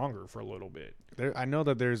getting stronger for a little bit. I know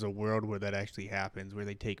that there's a world where that actually happens, where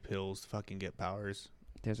they take pills to fucking get powers.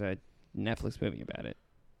 There's a Netflix movie about it.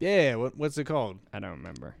 Yeah, what's it called? I don't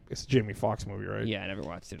remember. It's a Jamie Foxx movie, right? Yeah, I never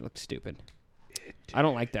watched it. It looked stupid. I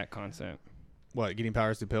don't like that concept. What, getting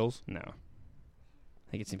powers through pills? No.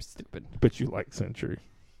 I think it seems stupid. But you like Century.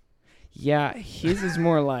 Yeah, his is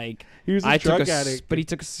more like he was a drug addict. But he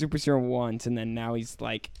took a super serum once, and then now he's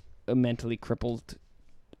like a mentally crippled,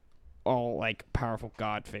 all like powerful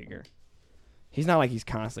god figure. He's not like he's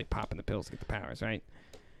constantly popping the pills to get the powers, right?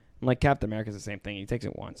 Like Captain America's the same thing. He takes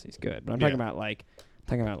it once, he's good. But I'm talking about like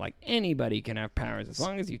anybody can have powers as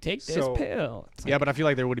long as you take this pill. Yeah, but I feel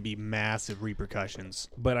like there would be massive repercussions.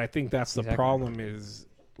 But I think that's the problem is,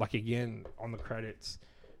 like, again, on the credits,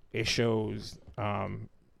 it shows, I'm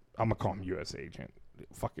going to call him U.S. agent.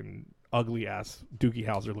 Fucking ugly ass Doogie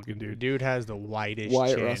Howser looking dude. Dude has the whitest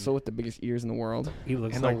Wyatt chin. Russell with the biggest ears in the world. He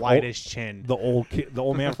looks and like the whitest chin. The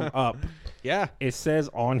old man from Up. Yeah. It says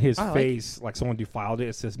on his face, like someone defiled it,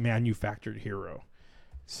 it says manufactured hero.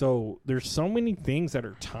 So there's so many things that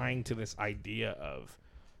are tying to this idea of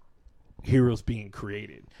heroes being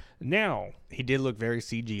created. Now, he did look very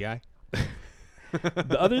CGI.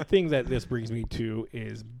 The other thing that this brings me to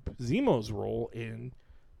is Zemo's role in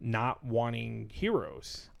not wanting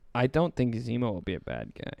heroes. I don't think Zemo will be a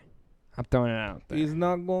bad guy. I'm throwing it out there. He's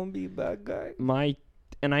not going to be a bad guy.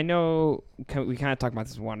 And I know we kind of talk about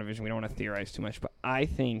this in WandaVision. We don't want to theorize too much, but I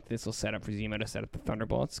think this will set up for Zemo to set up the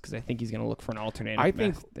Thunderbolts because I think he's going to look for an alternative. I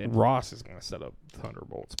think Ross is going to set up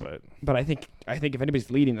Thunderbolts, but I think if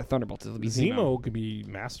anybody's leading the Thunderbolts, it'll be Zemo. Zemo could be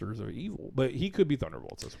Masters of Evil, but he could be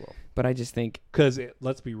Thunderbolts as well. But I just think because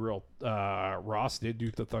let's be real, Ross did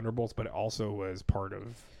do the Thunderbolts, but it also was part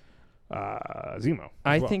of Zemo.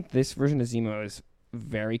 I think this version of Zemo is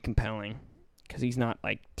very compelling because he's not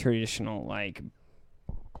like traditional like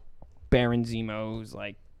Baron Zemo, who's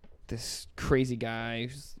like this crazy guy.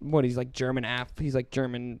 He's like German he's like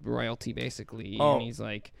German royalty basically. Oh. And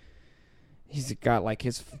he's got like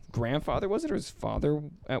his grandfather, was it, or his father?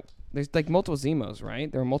 There's like multiple Zemos,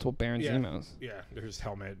 right? There are multiple Baron Zemos. Yeah, there's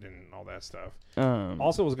Helmet and all that stuff.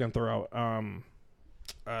 Also, I was going to throw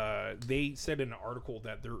out, they said in an article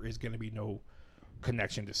that there is going to be no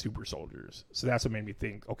connection to super soldiers. So that's what made me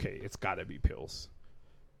think, okay, it's got to be pills.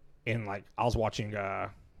 And like, I was watching,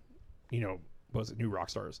 what was it, New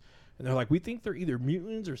Rockstars? And they're like, we think they're either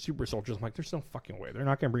mutants or super soldiers. I'm like, there's no fucking way. They're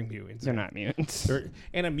not going to bring mutants. They're not mutants.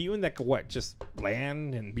 And a mutant that could, just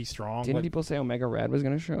land and be strong? Didn't people say Omega Red was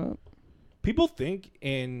going to show up? People think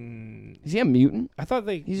in... Is he a mutant? I thought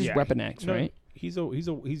He's just Weapon X, right? He's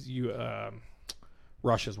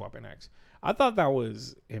Russia's Weapon X. I thought that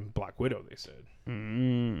was in Black Widow, they said.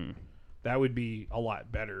 That would be a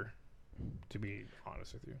lot better, to be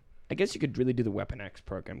honest with you. I guess you could really do the Weapon X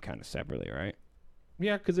program kind of separately, right?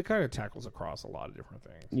 Yeah, because it kind of tackles across a lot of different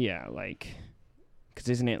things. Yeah, because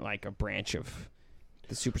isn't it like a branch of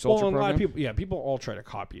the Super Soldier program? A lot of people, people all try to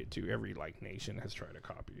copy it too. Every nation has tried to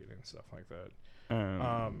copy it and stuff like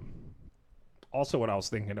that. Also, what I was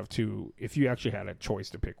thinking of too, if you actually had a choice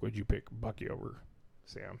to pick, would you pick Bucky over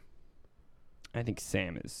Sam? I think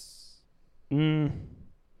Sam is.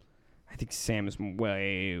 I think Sam is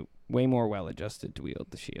way more well adjusted to wield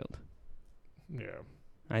the shield. Yeah.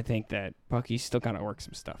 I think that Bucky's still got to work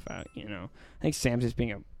some stuff out, I think Sam's just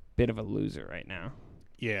being bit of a loser right now.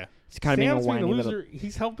 Yeah. He's kind of being a Sam's whiny loser. little.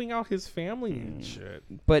 He's helping out his family and shit.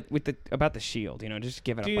 But about the shield, just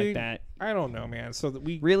give it Dude, up like that. I don't know, man. So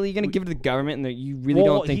that Really gonna give it to the government, and you really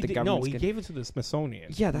don't think the government? No, he gave it to the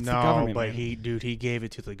Smithsonian. Yeah, that's the government. No, but man. he gave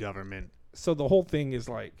it to the government. So the whole thing is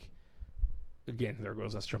like, again, there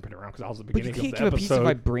goes us jumping around because I was the But you beginning can't of the give a piece of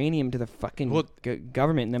episode. vibranium to the fucking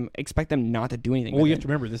government and then expect them not to do anything. Well, with you it. have to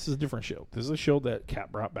remember, this is a different shield. This is a shield that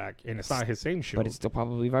Cap brought back, and it's not his same shield. But it's still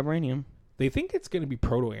probably vibranium. They think it's going to be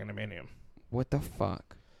proto-antiminium. What the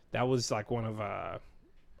fuck? That was like one of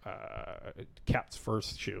Cap's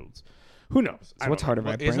first shields. Who knows? So what's harder,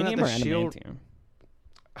 vibranium or adamantium?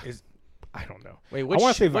 I don't know. Wait,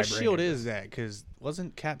 what shield is that? Because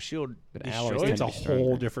wasn't Cap's shield destroyed? It's a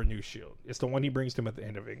whole different new shield. It's the one he brings to him at the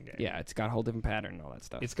end of Endgame. Yeah, it's got a whole different pattern and all that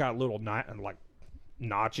stuff. It's got little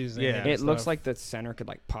notches in it. Yeah, it looks like the center could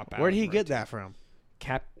like pop out. Where did he get that from?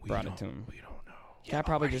 Cap brought it to him. We don't know. Cap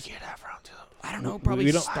probably just get that from too. I don't know.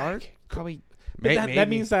 Probably Stark. Probably. That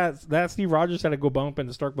means that Steve Rogers had to go bump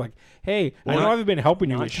into Stark like, hey, I know I've been helping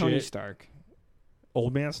you with Tony shit. Stark.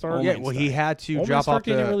 Old man Stark? Yeah, well, he had to Old drop man Stark off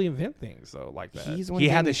the... didn't really invent things, though, like that. He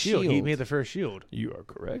had the shield. He made the first shield. You are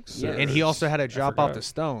correct, sir. Yeah. And he also had to drop off the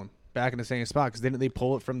stone back in the same spot, because didn't they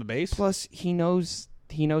pull it from the base? Plus, he knows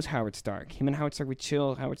Howard Stark. Him and Howard Stark would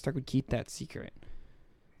chill. Howard Stark would keep that secret.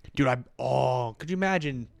 Dude, could you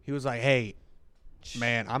imagine? He was like, hey,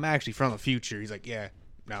 man, I'm actually from the future. He's like, yeah,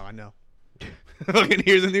 no, I know. Fucking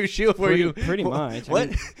here's a new shield for you. Pretty much. What?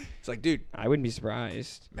 It's like, dude. I wouldn't be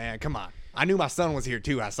surprised. Man, come on. I knew my son was here,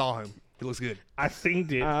 too. I saw him. He looks good. I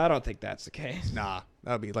seen it. I don't think that's the case. Nah.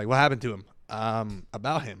 That would be like, what happened to him?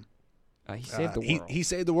 About him. He saved the world. He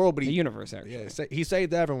saved the world, but the universe, actually. Yeah, he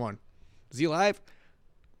saved everyone. Is he alive?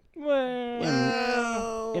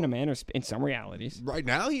 Well, in a manner, in some realities. Right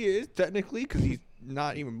now he is, technically, because he's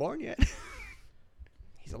not even born yet.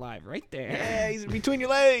 He's alive right there. Yeah, he's between your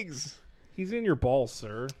legs. He's in your balls,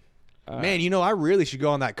 sir. Man, I really should go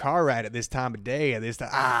on that car ride at this time of day. At this time,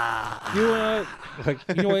 You know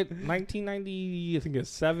what? 1990, I think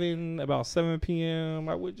it's about 7 p.m.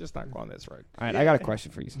 I would just not go on this ride. All right, I got a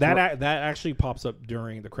question for you. That actually pops up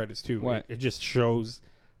during the credits too. What? It just shows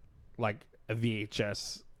like a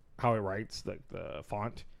VHS how it writes the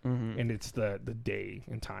font, and it's the day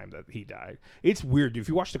and time that he died. It's weird, dude. If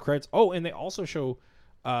you watch the credits, and they also show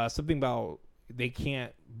something about they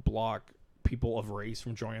can't block people of race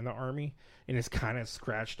from joining the army, and it's kind of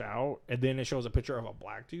scratched out, and then it shows a picture of a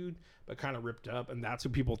black dude but kind of ripped up, and that's who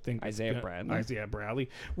people think Isaiah Bradley,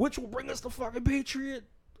 which will bring us the fucking Patriot,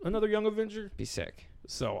 another young Avenger. Be sick.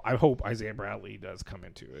 So I hope Isaiah Bradley does come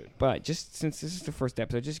into it. But just since this is the first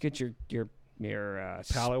episode, just get your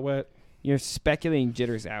palate wet, your speculating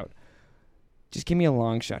jitters out. Just give me a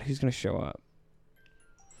long shot. Who's gonna show up?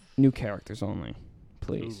 New characters only,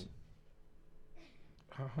 please.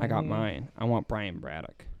 I got mine. I want Brian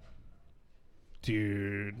Braddock.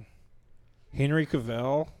 Dude. Henry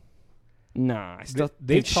Cavill? Nah, I still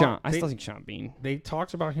think Sean Bean. They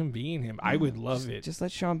talked about him being him. I would love it. Just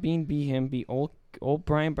let Sean Bean be him. Be old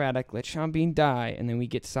Brian Braddock. Let Sean Bean die, and then we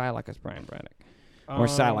get Psylocke as Brian Braddock. Or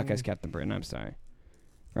Psylocke as Captain Britain. I'm sorry.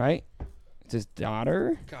 Right? It's his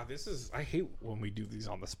daughter? God, I hate when we do these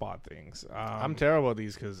on the spot things. I'm terrible at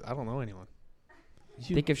these because I don't know anyone.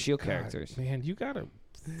 Think of S.H.I.E.L.D. characters. Man, you gotta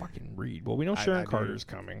fucking read. Well, we know Sharon Carter's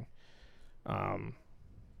coming. God.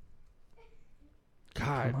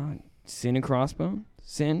 Come on. Sin and Crossbone?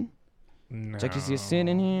 Sin? No. Check to see a Sin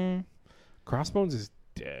in here. Crossbones is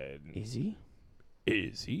dead. Is he?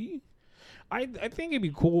 Is he? I think it'd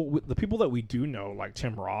be cool with the people that we do know, like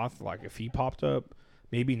Tim Roth, like if he popped up,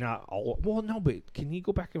 maybe not all. Well, no, but can he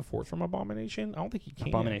go back and forth from Abomination? I don't think he can.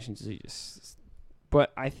 Abomination's just.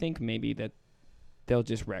 But I think maybe that they'll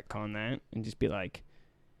just retcon that and just be like.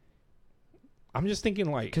 I'm just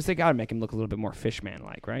thinking like. Because they got to make him look a little bit more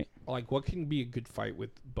Fishman-like, right? Like, what can be a good fight with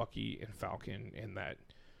Bucky and Falcon in that?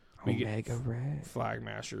 Mega Red. Flag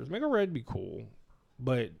Masters. Mega Red would be cool,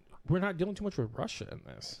 but we're not dealing too much with Russia in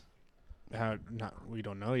this. We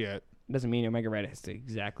don't know yet. Doesn't mean Omega Red has to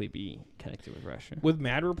exactly be connected with Russia. With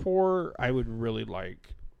Madripoor, I would really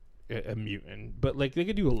like a mutant, but like they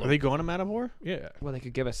could do a. Are they going to Madripoor? Yeah. Well, they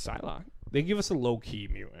could give us Psylocke. They give us a low key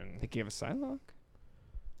mutant. They give us Psylocke.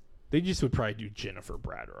 They just would probably do Jennifer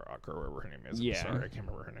Braddock or whatever her name is. Yeah. I'm sorry, I can't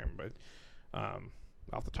remember her name, but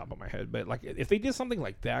off the top of my head. But like, if they did something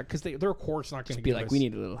like that, because they're of course not going to be like, we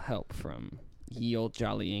need a little help from ye old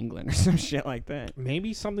jolly England or some shit like that.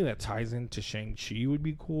 Maybe something that ties into Shang-Chi would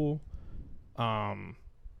be cool.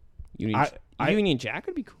 Union Jack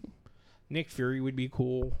would be cool. Nick Fury would be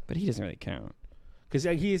cool, but he doesn't really count because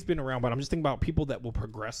he has been around. But I'm just thinking about people that will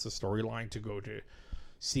progress the storyline to go to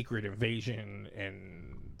secret invasion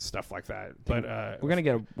and stuff like that. But we're gonna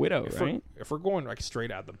get a widow, right? If we're going like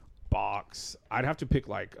straight out of the box, I'd have to pick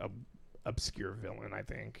like a obscure villain. I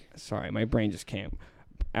think. Sorry, my brain just came.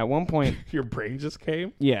 At one point, your brain just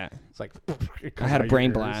came. Yeah, it's like I had a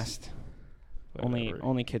brain blast.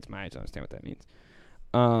 Only kids my age understand what that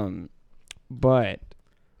means. But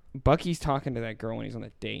Bucky's talking to that girl when he's on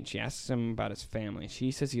the date, and she asks him about his family.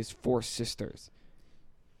 She says he has 4 sisters.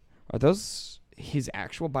 Are those his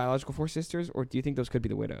actual biological 4 sisters, or do you think those could be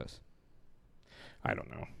the widows? I don't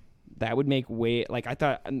know. That would make way like I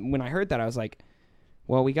thought when I heard that I was like,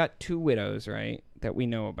 well, we got 2 widows, right? That we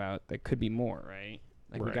know about. That could be more, right?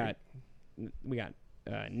 Like right. we got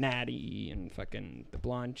Natty and fucking the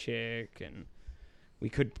blonde chick, and we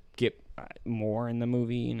could get more in the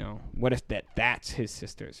movie. You know, what if that's his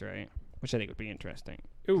sisters, right? Which I think would be interesting.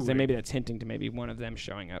 Because then maybe that's hinting to maybe one of them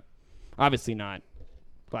showing up. Obviously not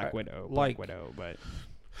Black Widow, but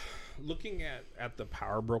looking at the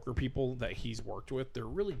power broker people that he's worked with, they're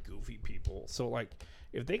really goofy people. So like,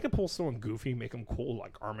 if they could pull someone goofy, make them cool,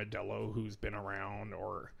 like Armadillo, who's been around,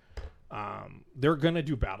 or they're gonna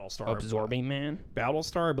do Battlestar. Absorbing Man.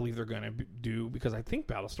 Battlestar, I believe they're gonna do, because I think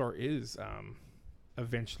Battlestar is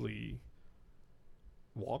eventually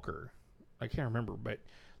Walker. I can't remember, but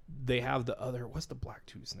they have the other. What's the Black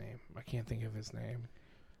Dude's name? I can't think of his name.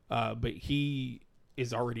 But he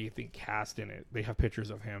is already, I think, cast in it. They have pictures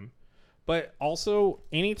of him. But also,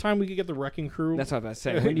 anytime we could get the Wrecking Crew. That's what I was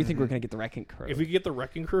about to say. When do you think we're going to get the Wrecking Crew? If we get the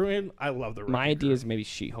Wrecking Crew in, I love the Wrecking Crew. My idea is maybe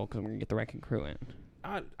She-Hulk, because we're going to get the Wrecking Crew in.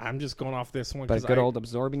 I'm just going off this one. But a good old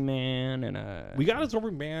Absorbing Man and a... We got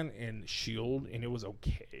Absorbing Man in S.H.I.E.L.D., and it was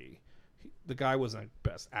okay. The guy wasn't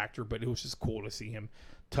best actor, but it was just cool to see him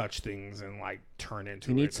touch things and, like, turn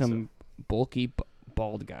into it. You need some bulky,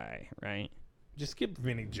 bald guy, right? Just get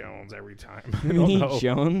Vinny Jones every time. Vinny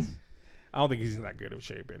Jones? I don't think he's in that good of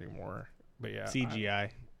shape anymore. But yeah, CGI.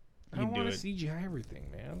 I don't want to CGI everything,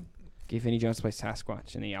 man. Give Vinny Jones to play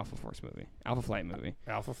Sasquatch in the Alpha Flight movie.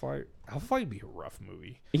 Alpha Flight would be a rough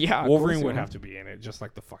movie. Yeah, Wolverine would have to be in it, just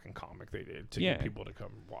like the fucking comic they did, to get people to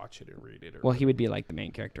come watch it and read it. Well, he would be like the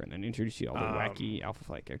main character, and then introduce you all the wacky Alpha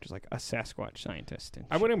Flight characters, like a Sasquatch scientist. And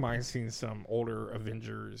I wouldn't mind seeing some older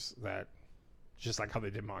Avengers that, just like how they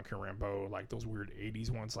did Monica Rambeau, like those weird 80s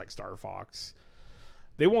ones like Star Fox.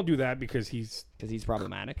 They won't do that because he's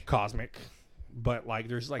problematic. Cosmic. But like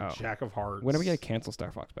there's like Jack of Hearts. When are we going to cancel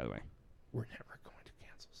Star Fox, by the way? We're never going to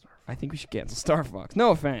cancel Star Fox. I think we should cancel Star Fox.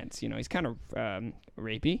 No offense. You know, he's kind of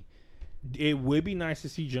rapey. It would be nice to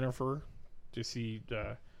see Jennifer, to see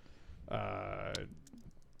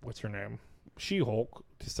what's her name? She-Hulk,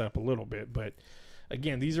 to set up a little bit, but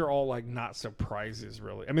again, these are all like not surprises,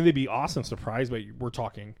 really. I mean, they'd be awesome surprise, but we're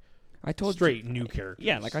talking straight new characters.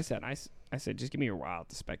 Yeah, like I said, I said, just give me your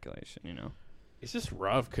wild speculation, you know? It's just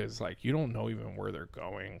rough because, like, you don't know even where they're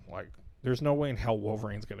going. Like, there's no way in hell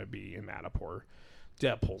Wolverine's going to be in Madripoor.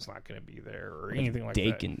 Deadpool's not going to be there or anything like that.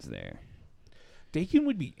 Dakin's there. Dakin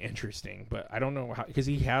would be interesting, but I don't know how, because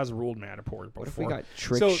he has ruled Madripoor before. What if we got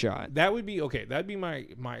Trick Shot? That would be, okay, that'd be my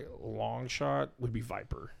long shot would be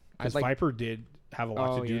Viper. Because Viper did have a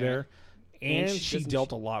lot to do there. And she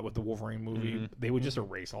dealt a lot with the Wolverine movie. Mm-hmm. They would just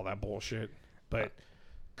erase all that bullshit. But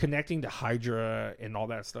connecting to Hydra and all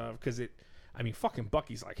that stuff, because fucking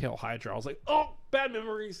Bucky's like, hell, Hydra. I was like, oh, bad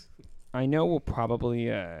memories. I know we'll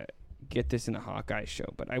probably get this in the Hawkeye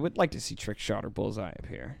show, but I would like to see Trick Shot or Bullseye up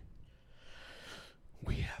here.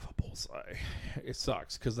 We have a Bullseye. It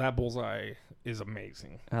sucks, because that Bullseye is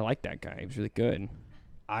amazing. I like that guy. He was really good.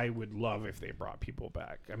 I would love if they brought people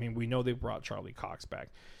back. I mean, we know they brought Charlie Cox back.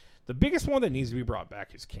 The biggest one that needs to be brought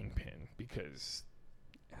back is Kingpin, because...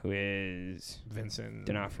 Who is... Vincent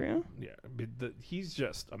D'Onofrio? Yeah, but he's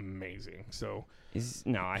just amazing. So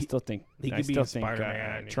I still think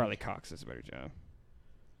Spider-Man. Charlie Cox does a better job.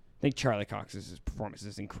 I think Charlie Cox's performance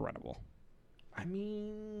is incredible. I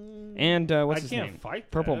mean... And what's his name? I can't fight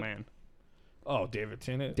that. Purple Man. Oh, David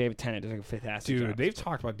Tennant. David Tennant does a fantastic job. Dude, they've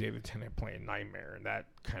talked about David Tennant playing Nightmare, and that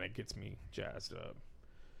kind of gets me jazzed up.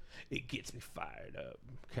 It gets me fired up.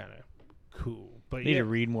 Kind of cool. But need to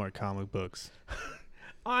read more comic books.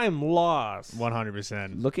 I'm lost.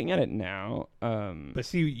 100%. Looking at it now. But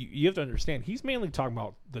see, you have to understand, he's mainly talking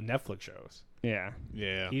about the Netflix shows. Yeah.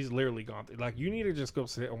 Yeah. He's literally gone. Like, you need to just go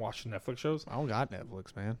sit and watch the Netflix shows. I don't got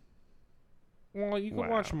Netflix, man. Well, you can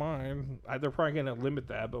watch mine. They're probably going to limit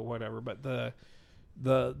that, but whatever. But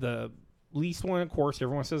the least one, of course,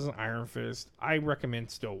 everyone says is Iron Fist. I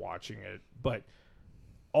recommend still watching it, but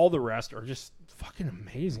all the rest are just fucking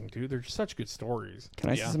amazing, dude. They're just such good stories. Can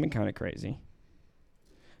I say something kind of crazy?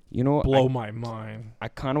 You know what? Blow my mind. I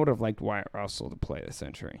kind of would have liked Wyatt Russell to play the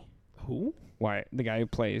Sentry. Who? Why? The guy who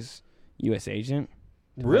plays U.S. Agent.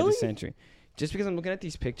 Really? The Sentry. Just because I'm looking at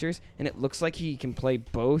these pictures, and it looks like he can play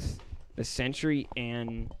both the Sentry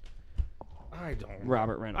and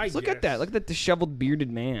Robert Reynolds. Look at that. Look at that disheveled,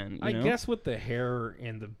 bearded man. I guess with the hair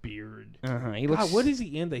and the beard. He looks. God, what is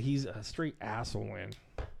he in that he's a straight asshole in?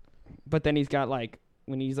 But then he's got like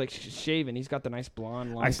when he's like shaven, he's got the nice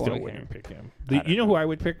blonde. Long I still wouldn't pick him. You know who I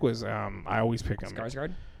would pick was I always pick him.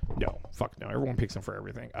 Skarsgård? No, fuck no. Everyone picks him for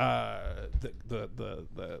everything. The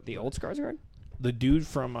old Skarsgård? The dude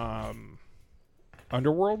from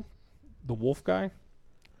Underworld, the wolf guy.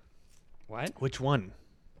 What? Which one?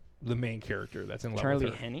 The main character that's in love Charlie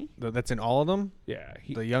with her. Henney? That's in all of them? Yeah.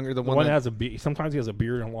 The one that has a beard. Sometimes he has a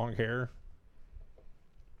beard and long hair.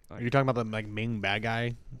 Are you talking about the main bad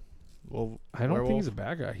guy? Well, I don't think he's a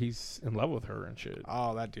bad guy. He's in love with her and shit.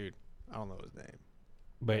 Oh, that dude. I don't know his name.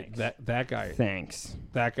 But that guy. Thanks.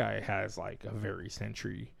 That guy has like a very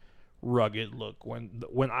Sentry, rugged look.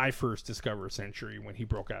 When I first discovered Sentry, when he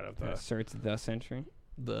broke out of the it's the Sentry.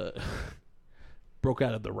 Broke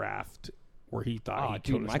out of the raft where he thought he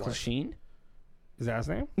killed his Michael wife. Sheen. Is that his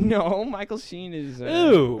name? No, Michael Sheen is.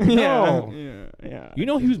 Ew, no. Yeah. You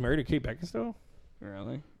know he was married to Kate Beckinsale?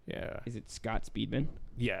 Really? Yeah. Is it Scott Speedman?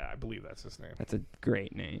 Yeah, I believe that's his name. That's a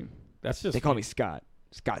great name. That's just they call me Scott.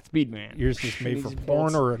 Scott Speedman. Yours just made for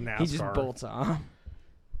porn or a NASCAR? He just bolts off.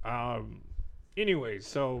 Anyways,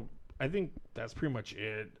 so I think that's pretty much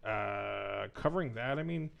it. Covering that, I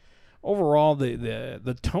mean, overall,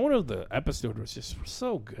 the tone of the episode was just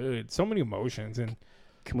so good. So many emotions. And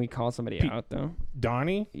can we call somebody out, though?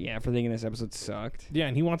 Donnie? Yeah, for thinking this episode sucked. Yeah,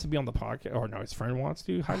 and he wants to be on the podcast. Or no, his friend wants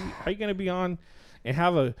to. How you going to be on and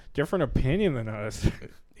have a different opinion than us?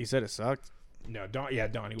 He said it sucked. No, Donnie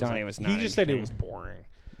was not. He just said it was boring.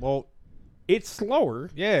 Well, it's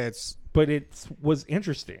slower. Yeah, but it was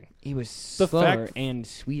interesting. He was slower and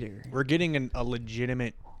sweeter. We're getting a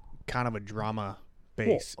legitimate kind of a drama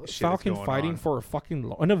base. Falcon fighting for a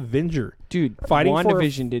fucking an Avenger, dude. Fighting for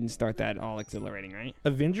WandaVision didn't start that all exhilarating, right?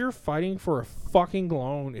 Avenger fighting for a fucking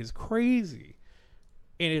loan is crazy,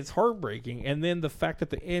 and it's heartbreaking. And then the fact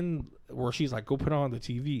at the end where she's like, "Go put on the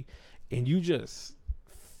TV," and you just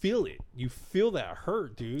feel it. You feel that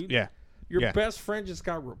hurt, dude. Yeah. Your best friend just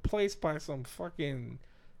got replaced by some fucking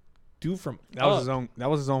dude from That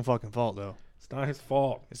was his own fucking fault, though. It's not his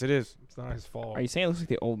fault. Yes, it is. It's not his fault. Are you saying it looks like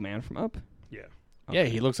the old man from Up? Yeah. Okay. Yeah,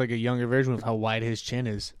 he looks like a younger version of how wide his chin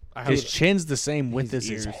is. His chin's the same width as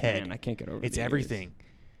his head. Man, I can't get over it's everything.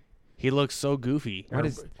 He looks so goofy.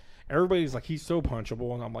 Everybody's like, he's so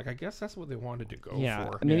punchable, and I'm like, I guess that's what they wanted to go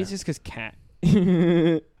for. Maybe it's just because Cat.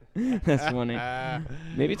 That's funny.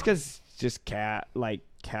 Maybe it's because just Cap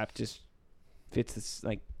just fits this,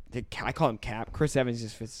 like, I call him Cap. Chris Evans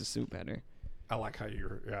just fits the suit better. I like how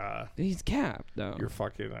you're he's Cap, though. You're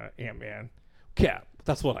fucking Ant-Man. Cap.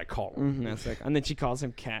 That's what I call him. Mm-hmm, that's like, and then she calls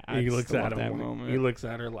him Cat. He looks at him. He looks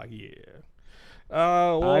at her like, yeah.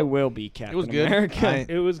 I will be Captain America.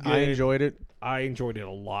 It was good. I enjoyed it. I enjoyed it a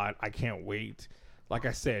lot. I can't wait. Like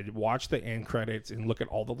I said, watch the end credits and look at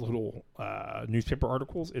all the little newspaper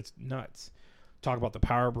articles. It's nuts. Talk about the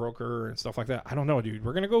power broker and stuff like that. I don't know, dude.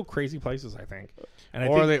 We're gonna go crazy places, I think. And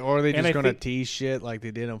are they just gonna tease shit like they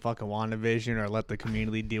did in fucking WandaVision, or let the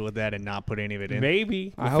community deal with that and not put any of it in?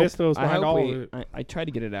 Maybe. I tried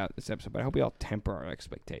to get it out this episode, but I hope we all temper our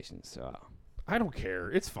expectations. So I don't care.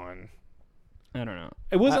 It's fun. I don't know.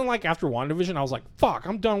 It wasn't like after WandaVision, I was like, fuck,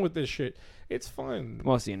 I'm done with this shit. It's fun.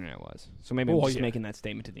 Most of the internet was. So maybe I'm just making that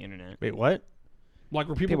statement to the internet. Wait, what? Like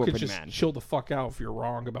where people could just chill the fuck out if you're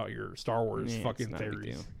wrong about your Star Wars fucking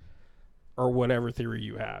theories. Or whatever theory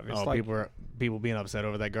you have. It's like people being upset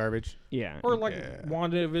over that garbage. Yeah. Or like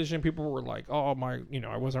WandaVision, people were like, oh my,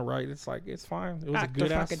 I wasn't right. It's like, it's fine. It was a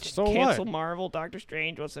good ass. So cancel Marvel, Doctor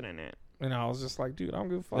Strange wasn't in it. And I was just like, dude, I don't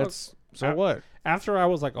give a fuck. So what? After I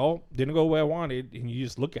was like, oh, didn't go the way I wanted, and you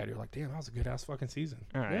just look at it, you're like, damn, that was a good ass fucking season.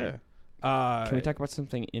 All right. Yeah. Can we talk about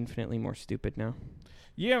something infinitely more stupid now?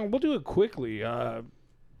 Yeah, we'll do it quickly.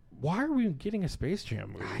 Why are we getting a Space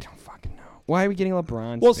Jam movie? I don't fucking know. Why are we getting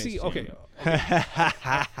LeBron? Well, Space Jam? Okay.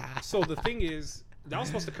 So the thing is, that was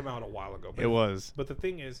supposed to come out a while ago. It was. But the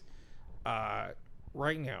thing is,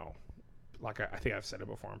 right now, like I think I've said it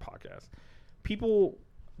before on podcasts, people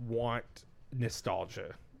want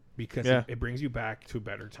nostalgia because it brings you back to a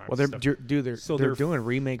better time. Well, they're doing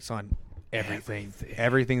remakes on everything.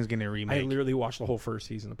 Everything's getting remade. I literally watched the whole first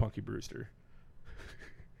season of Punky Brewster.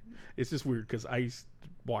 It's just weird because I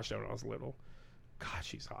watched that when I was little. God,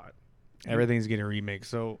 she's hot. Everything's getting remade.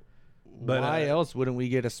 So why else wouldn't we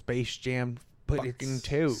get a Space Jam fucking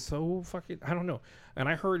 2? So fucking, I don't know. And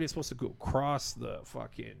I heard it's supposed to go across the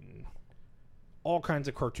fucking all kinds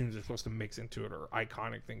of cartoons are supposed to mix into it or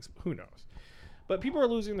iconic things. Who knows? But people are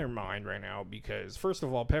losing their mind right now because, first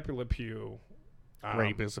of all, Pe Pe Le Pew,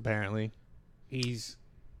 rapist apparently. He's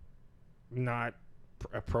not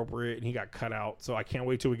appropriate and he got cut out. So I can't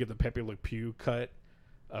wait till we get the Pe Pe Le Pew cut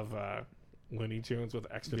of Looney Tunes with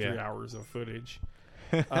extra 3 hours of footage.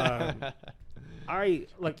 I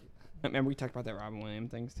like. Remember we talked about that Robin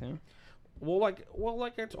Williams things too. What?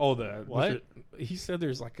 He said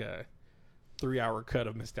there's like a 3-hour cut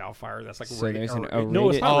of Miss Doubtfire. That's like so rated there's R. No,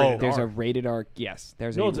 it's not rated there's R. a rated R. Yes,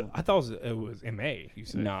 there's no. a. I thought it was MA. You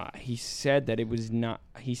said. Nah, he said that it was not.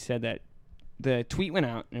 He said that the tweet went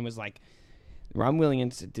out and it was like, Robin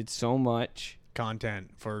Williams did so much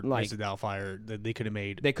content for Miss Doubtfire that they could have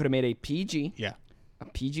made. They could have made a PG. Yeah. A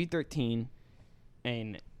PG-13,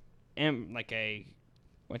 and like a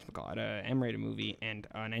whatchamacallit, a M-rated movie and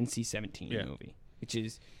an NC-17 movie, which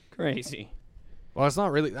is crazy. Well, it's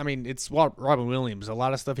not really. I mean, it's Robin Williams. A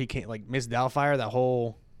lot of stuff he can't, like Miss Doubtfire. That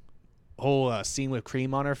whole scene with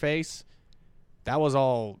cream on her face. That was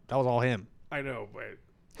all him. I know, but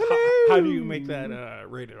how do you make that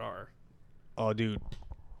rated R? Oh, dude.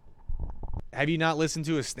 Have you not listened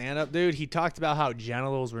to his stand-up, dude? He talked about how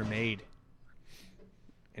genitals were made.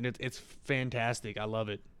 And it's fantastic. I love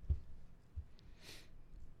it.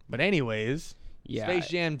 But anyways, Space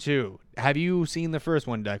Jam 2. Have you seen the first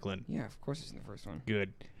one, Declan? Yeah, of course it's in the first one.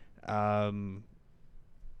 Good. Do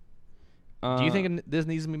you think this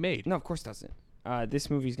needs to be made? No, of course it doesn't. This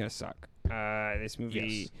movie's going to suck. This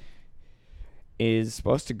movie is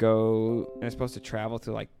supposed to go and it's supposed to travel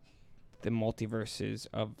to like the multiverses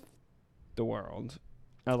of the world.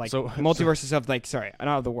 Multiverses of like, sorry,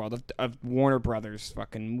 not of the world, of Warner Brothers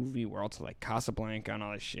fucking movie world, so like Casablanca and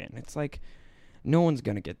all this shit. And it's like, no one's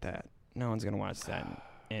gonna get that. No one's gonna watch that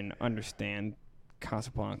and understand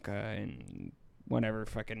Casablanca and whatever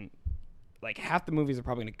fucking, like half the movies are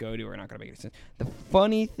probably gonna go to are not gonna make any sense. The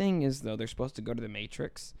funny thing is though, they're supposed to go to the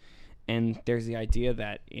Matrix, and there's the idea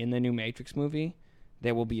that in the new Matrix movie,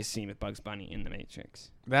 there will be a scene with Bugs Bunny in the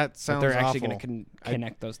Matrix. That sounds they're awful. actually going to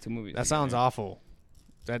connect those two movies. That sounds awful.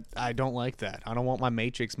 That I don't like that. I don't want my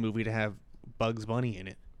Matrix movie to have Bugs Bunny in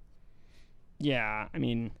it. Yeah, I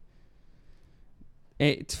mean,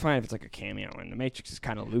 it's fine if it's like a cameo, and the Matrix is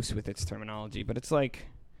kind of loose with its terminology, but it's like,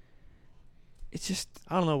 it's just,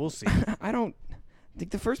 I don't know. We'll see. I don't think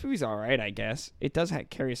the first movie's all right, I guess. It does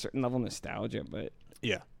carry a certain level of nostalgia, but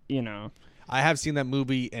yeah, you know, I have seen that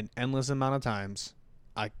movie an endless amount of times.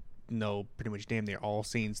 I know pretty much damn near all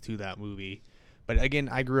scenes to that movie. But again,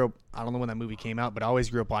 I grew up, I don't know when that movie came out, but I always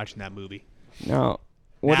grew up watching that movie. No.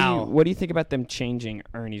 What do you think about them changing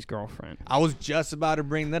Ernie's girlfriend? I was just about to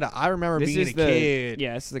bring that up. I remember being a kid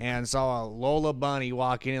and saw a Lola Bunny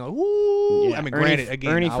walk in and like, woo! Yeah, I mean, granted,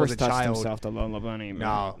 again, Ernie I was first a touched child. himself to Lola Bunny.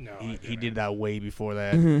 No, he did that way before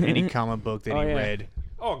that. Any comic book that he read.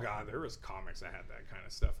 Oh, God, there was comics that had that kind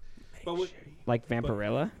of stuff. Like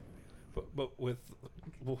Vampirella? But with...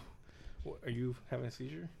 are you having a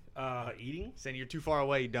seizure? Eating? Saying you're too far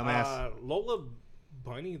away, you dumbass. Lola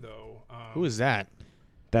Bunny, though. Who is that?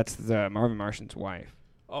 That's the Marvin Martian's wife.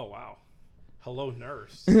 Oh, wow. Hello,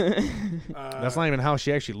 nurse. That's not even how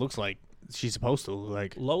she actually looks like. She's supposed to look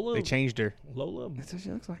like. Lola. They changed her. Lola. That's what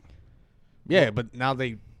she looks like. Yeah, but now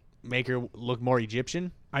they make her look more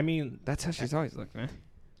Egyptian. I mean, that's how she's always looked, man.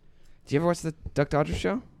 Do you ever watch the Duck Dodgers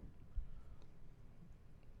show?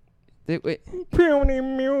 Puny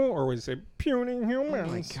Mew, or was it Puny Humans?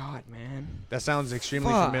 Oh my God, man! That sounds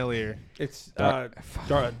extremely familiar. It's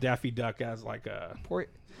Daffy Duck as like a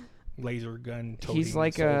laser gun. He's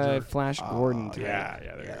like soldier. a Flash Gordon. Yeah,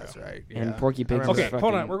 that's right. Yeah. And Porky Pig. Okay,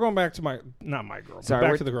 hold on. We're going back to not my girl. Sorry,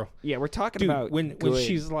 back to the girl. Yeah, we're talking about when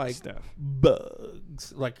she's like stuff.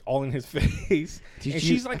 Bugs, like all in his face,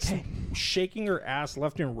 she's like shaking her ass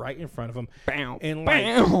left and right in front of him, and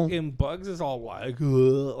and Bugs is all like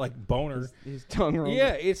boner, his tongue rolls.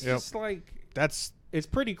 Yeah, it's just like it's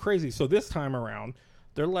pretty crazy. So this time around,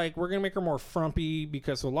 they're like, we're gonna make her more frumpy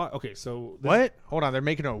because what? Hold on, they're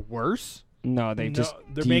making her worse? No, they're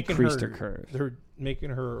decreased her curves. They're making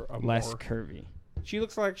her less curvy. She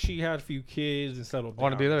looks like she had a few kids and settled down.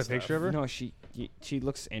 Want to be another picture of her? No, she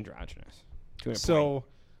looks androgynous. So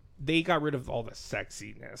they got rid of all the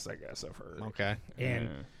sexiness, I guess, of her. Okay. And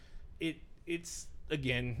it's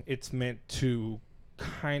again, it's meant to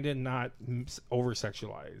kind of not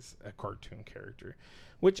over-sexualize a cartoon character,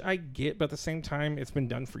 which I get, but at the same time, it's been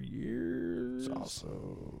done for years.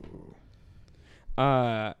 Also,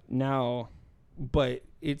 now, but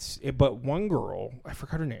one girl, I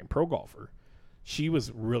forgot her name, pro golfer, she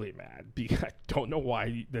was really mad because I don't know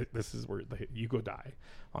why this is where you go die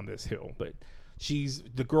on this hill, but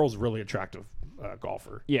the girl's really attractive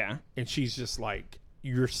golfer. Yeah. And she's just like,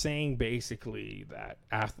 you're saying basically that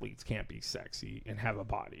athletes can't be sexy and have a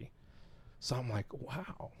body. So I'm like,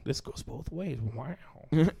 wow, this goes both ways. Wow.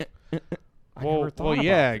 Well,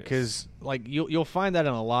 yeah, because like you'll find that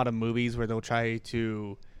in a lot of movies where they'll try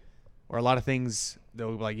to, or a lot of things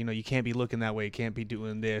they'll be like, you can't be looking that way, you can't be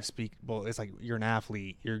doing this. Well, it's like you're an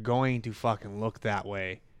athlete, you're going to fucking look that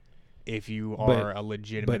way if you are a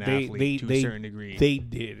legitimate athlete to a certain degree. They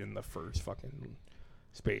did in the first fucking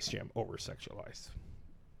Space Jam over-sexualized.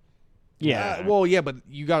 Yeah. Well, yeah, but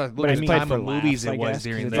you gotta look at the time of movies it was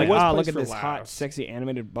during the. Like, look at this hot, sexy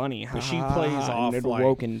animated bunny. But she plays off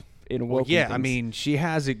like. Yeah, I mean, she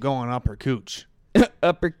has it going up her cooch.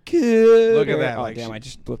 Upper cooch. Look at that. Oh, damn, I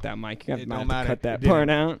just flipped that mic. You don't have to cut that part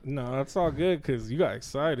out. No, that's all good because you got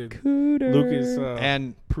excited. Cooter.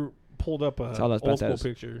 Lucas pulled up a old school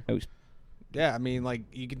picture. Yeah, I mean, like,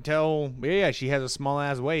 you can tell, yeah, she has a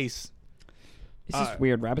small-ass waist. It's just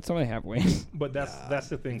weird. Rabbits don't really have waists. But that's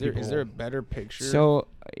the thing. Is there a better picture? So,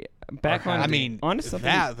 back on... I mean, honestly,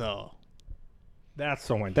 that, though. That's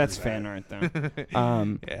so much. That's fan art, though.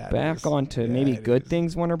 Back on to maybe good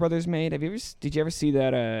things Warner Brothers made. Did you ever see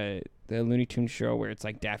that the Looney Tunes show where it's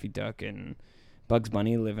like Daffy Duck and Bugs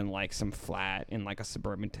Bunny live in like some flat in like a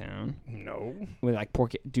suburban town? No. With like poor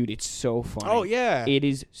kid. Dude, it's so funny. Oh, yeah. It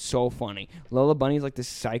is so funny. Lola Bunny's like this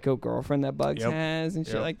psycho girlfriend that Bugs has and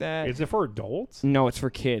shit like that. Is it for adults? No, it's for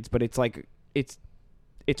kids, but it's like it's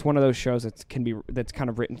one of those shows that's kind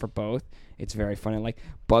of written for both. It's very funny. Like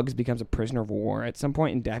Bugs becomes a prisoner of war at some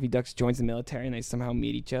point, and Daffy Duck joins the military, and they somehow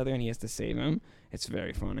meet each other, and he has to save him. It's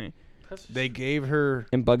very funny. They gave her...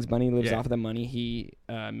 And Bugs Bunny lives off of the money he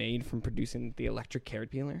made from producing the electric carrot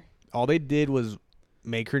peeler. All they did was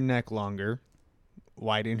make her neck longer,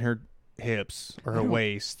 widen her hips or her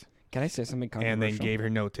waist. Can I say something controversial? And then gave her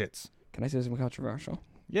no tits. Can I say something controversial?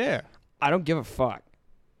 Yeah. I don't give a fuck.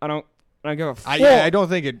 I don't give a fuck. I don't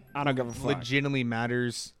think it I don't give a fuck. Legitimately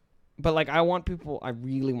matters. But like I really want people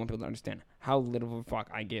to understand how little of a fuck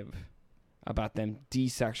I give about them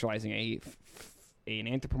desexualizing an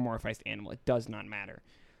anthropomorphized animal. It does not matter.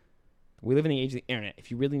 We live in the age of the internet.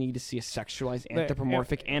 If you really need to see a sexualized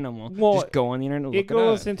anthropomorphic animal, just go on the internet and look it up. It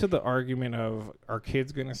goes into the argument of, are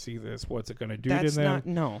kids going to see this? What's it going to do to them?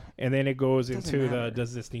 No. And then it goes into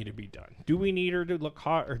does this need to be done? Do we need her to look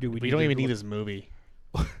hot, or do we? We don't even need this movie.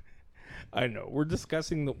 I know. We're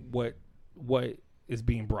discussing what is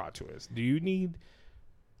being brought to us. Do you need?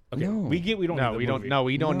 Okay, no. We don't. No, we don't. No,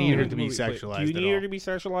 we don't need her to be sexualized. Do you need her to be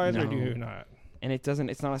sexualized, or do you not? And it's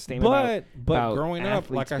not a statement but growing up,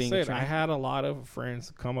 like I said, I had a lot of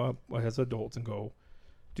friends come up as adults and go,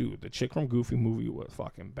 dude, the chick from Goofy movie was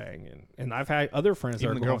fucking banging. And I've had other friends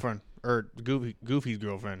even the girlfriend or Goofy's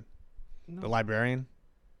girlfriend, the librarian.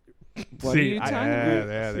 What are you talking about?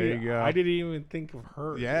 There you go. I didn't even think of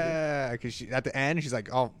her. Yeah, because at the end she's like,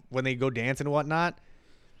 oh, when they go dancing and whatnot.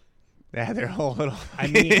 They had their whole little... I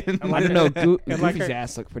mean, I don't know. Goofy's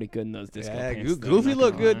ass looked pretty good in those disco pants. Goofy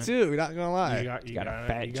looked good, too. Not going to lie. You got a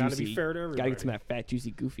fat, juicy... Be fair to everybody. Got to get some of that fat,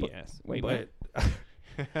 juicy Goofy ass. Wait, but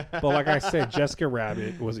like I said, Jessica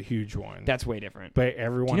Rabbit was a huge one. That's way different. But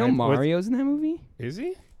everyone... Do you know Mario's in that movie? Is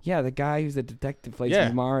he? Yeah, the guy who's the detective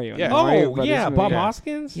plays Mario. Yeah. Bob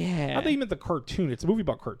Hoskins? Yeah. I thought you meant the cartoon. It's a movie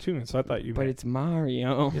about cartoons, so I thought you meant... But it's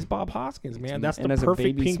Mario. It's Bob Hoskins, man. That's the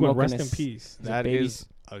perfect penguin. Rest in peace. That is...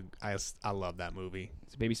 I love that movie.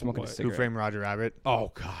 It's a baby smoking a cigarette. Who Framed Roger Rabbit?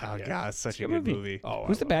 Oh God! God, it's such a good movie. Oh,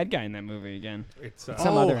 who's the bad guy in that movie again? It's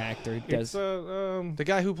some other actor. Does the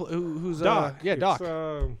guy who's Doc? Yeah, Doc.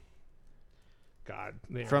 God,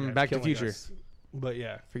 from Back to the Future. But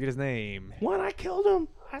yeah, forget his name. When I killed him,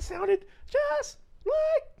 I sounded just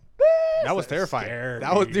like this. That was terrifying.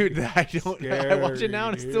 That was, dude. I watch it now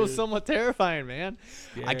and it's still somewhat terrifying, man.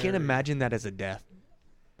 I can't imagine that as a death.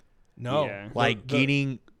 No, like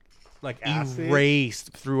getting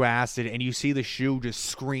erased through acid, and you see the shoe just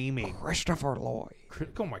screaming. Christopher Lloyd.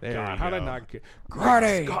 Oh my God! How did I not get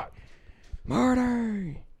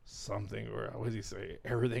Marty? Something, or what does he say?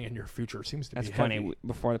 Everything in your future seems to be. That's funny.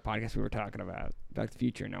 Before the podcast, we were talking about Back to the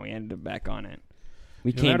Future. Now we ended up back on it.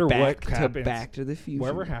 We no came back to the future.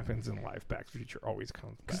 Whatever happens in life, Back to the Future always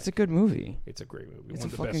comes back. It's a good movie. It's a great movie. It's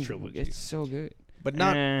one of the best trilogies. It's so good. But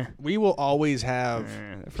not. We will always have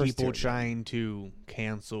people trying to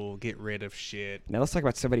cancel, get rid of shit. Now let's talk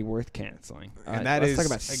about somebody worth canceling. And let's talk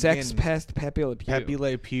about sex pest Pepe Le Pew. Pepe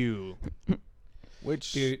Le Pew.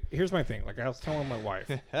 Which, dude, here's my thing. Like I was telling my wife,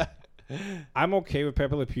 I'm okay with Pe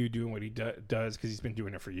Pe Le Pew doing what he does because he's been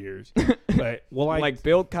doing it for years. But like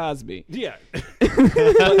Bill Cosby. Yeah.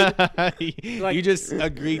 You just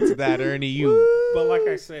agreed to that, Ernie. But like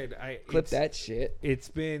I said, clip that shit. It's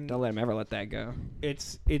been. Don't let him ever let that go.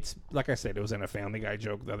 It's like I said, it was in a Family Guy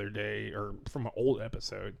joke the other day, or from an old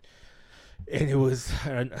episode, and it was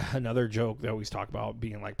another joke that always talk about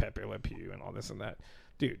being like Pe Pe Le Pew and all this and that.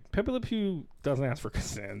 Dude, Pe Pe Le Pew doesn't ask for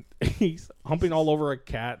consent. He's humping all over a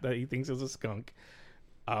cat that he thinks is a skunk.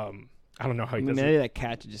 I don't know how he does it. Maybe that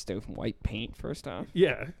cat should just do some white paint first off.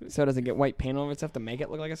 Yeah. So it doesn't get white paint over itself to make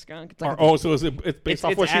it look like a skunk. It's like so it's based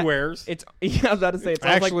off what she wears? I was about to say, it's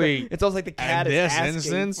actually it's almost like the cat is asking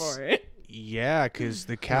instance, for it. Yeah, because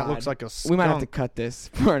the cat looks like a skunk. We might have to cut this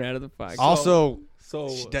part out of the podcast. Also,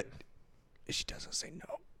 she doesn't say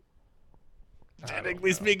no.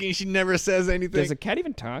 Technically speaking, she never says anything. Does a cat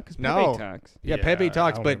even talk? No. Pepe talks. Yeah, Pepe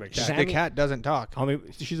talks, but the cat doesn't talk.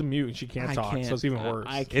 She's a mute and she can't talk, so it's even worse.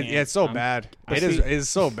 It's so bad. It is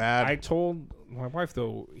so bad. I told my wife,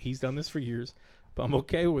 though, he's done this for years, but I'm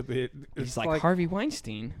okay with it. It's like Harvey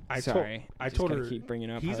Weinstein. I told her keep bringing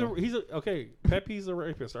up. Okay. Pepe's a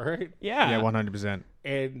rapist, all right? Yeah. Yeah, 100%.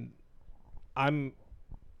 And I'm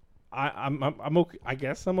okay. I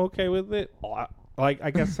guess I'm okay with it. Like,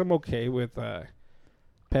 I guess I'm okay with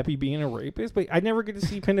Pepe being a rapist, but I never get to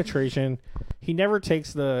see penetration. He never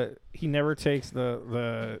takes the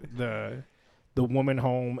woman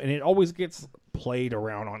home, and it always gets played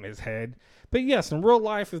around on his head. But yes, in real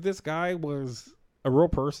life, if this guy was a real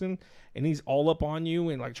person and he's all up on you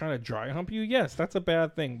and like trying to dry hump you, yes, that's a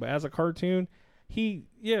bad thing. But as a cartoon, he's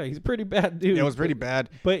a pretty bad dude. It was pretty bad.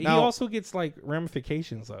 But he also gets like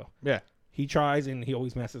ramifications though. Yeah. He tries and he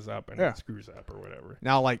always messes up and screws up or whatever.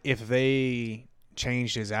 Now, like, if they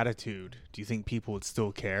changed his attitude, do you think people would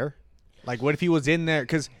still care? Like, what if he was in there?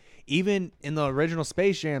 Because even in the original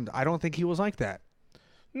Space Jam, I don't think he was like that.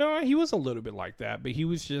 No, he was a little bit like that, but he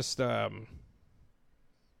was just. I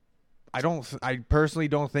personally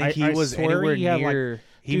don't think he was anywhere near.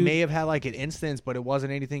 He dude, may have had like an instance, but it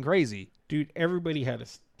wasn't anything crazy. Dude, everybody had to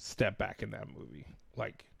step back in that movie.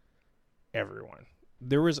 Like, everyone.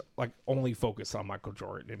 There was like only focus on Michael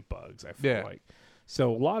Jordan and Bugs, I feel like.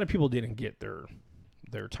 So a lot of people didn't get their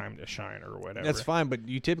time to shine or whatever. That's fine, but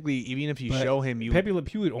you typically, even if you show him, Pe Pe Le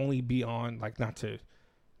Pew would only be on, like, not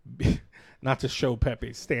to show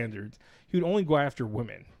Pepe's standards. He would only go after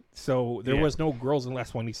women. So there was no girls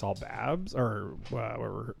unless when he saw Babs or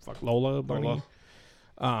whatever, Lola Bunny.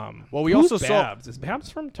 Well, we also Babs. Is Babs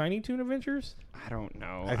from Tiny Toon Adventures? I don't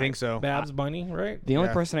know. I think so. Babs Bunny, right? The only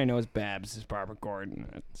person I know is Babs is Barbara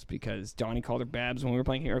Gordon. It's because Donnie called her Babs when we were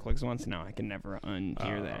playing HeroClix once. Now I can never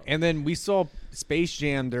unhear that. And then we saw Space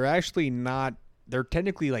Jam. They're actually not. They're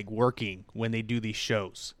technically like working when they do these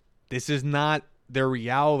shows. This is not their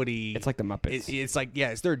reality. It's like the Muppets. It's like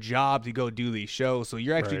it's their job to go do these shows. So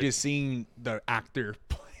you're actually just seeing the actor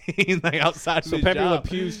like outside of his job. So Pe Pe Le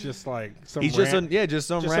Pew's just like some random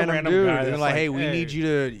dude. Guy they're like, hey, we need you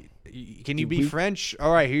to. Can you be French?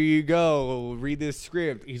 All right, here you go. Read this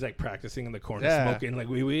script. He's like practicing in the corner, smoking like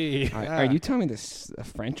wee. Are you telling me this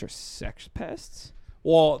French are sex pests?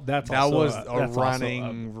 Well, that was a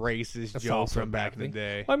running racist joke from back in the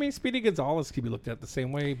day. Well, I mean, Speedy Gonzalez could be looked at the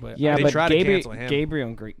same way, but they tried to cancel him. Gabriel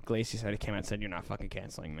Iglesias came out and said, "You're not fucking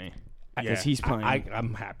canceling me." Because he's playing.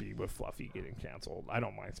 I'm happy with Fluffy getting canceled. I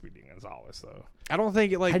don't mind Speedy Gonzalez though. I don't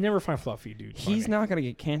think I never find Fluffy dude. He's not gonna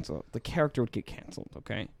get canceled. The character would get canceled.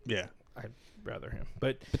 Okay. Yeah. I'd rather him,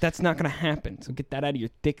 but that's not gonna happen. So get that out of your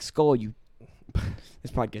thick skull. You.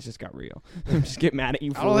 This podcast just got real. I'm just get mad at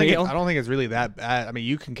you for real. I don't think it's really that bad. I mean,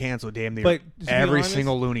 you can cancel damn near every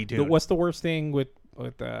single Looney Tune. What's the worst thing with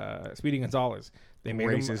Speedy Gonzalez? They made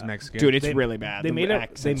racist Mexican. Dude, it's really bad. They made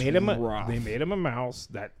him a mouse.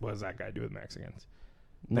 What does that guy do with Mexicans?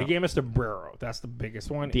 No. They gave us the Sombrero. That's the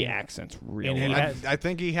biggest one. The accent's really bad. I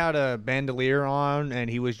think he had a bandolier on,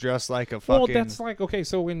 and he was dressed like a fucking... Well, that's like, okay,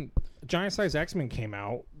 so when Giant Size X-Men came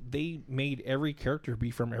out, they made every character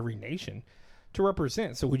be from every nation to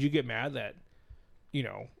represent. So would you get mad that,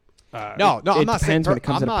 No, I'm not saying...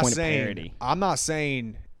 I'm not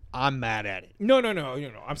saying I'm mad at it. No.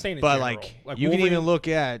 I'm saying in but general. Like you can even look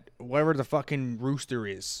at whatever the fucking rooster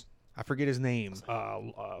is. I forget his name.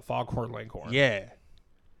 Foghorn Leghorn. Yeah.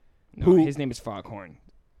 No, his name is Foghorn.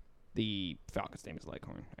 The Falcon's name is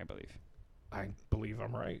Leghorn, I believe. I believe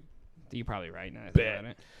I'm right. You're probably right now. About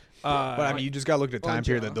it. But I mean, you just got to look at the time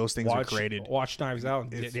period that those things were created. Watch Knives Out.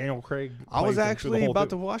 Daniel Craig. I was actually about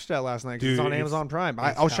to watch that last night because it's on Amazon Prime.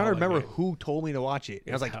 I was trying to remember who told me to watch it.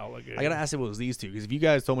 And I was like, I got to ask if it was these two because if you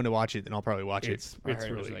guys told me to watch it, then I'll probably watch it. It's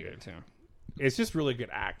really good too. It's just really good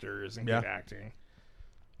actors and good acting.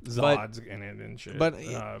 Zod's in it and shit. But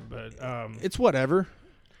it's whatever.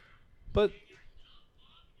 But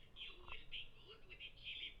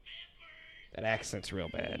that accent's real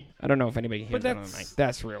bad. I don't know if anybody hears that on the mic.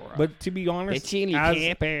 That's real rough. But to be honest, the chili as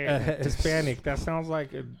pepper. a Hispanic, that sounds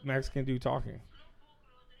like a Mexican dude talking.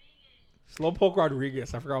 Slowpoke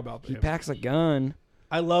Rodriguez. I forgot about that. He packs a gun.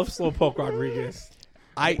 I love Slowpoke Rodriguez.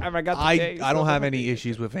 I don't have any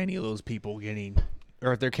issues with any of those people getting,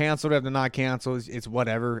 or if they're canceled, if they're not canceled, it's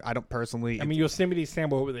whatever. I don't personally. I mean, Yosemite Sam,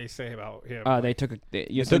 what would they say about him? They took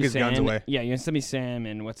his guns away. Yeah, Yosemite Sam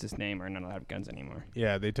and what's his name are not allowed guns anymore.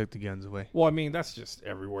 Yeah, they took the guns away. Well, I mean, that's just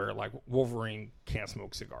everywhere. Like Wolverine can't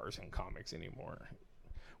smoke cigars in comics anymore.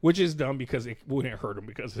 Which is dumb because it wouldn't hurt him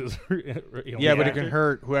because his but it can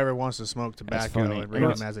hurt whoever wants to smoke tobacco and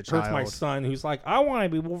raise him as a child. Hurts my son who's like, I want to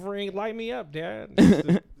be Wolverine, light me up,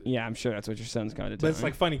 Dad. Yeah, I'm sure that's what your son's going to do. But it's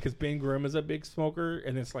like funny because Ben Grimm is a big smoker,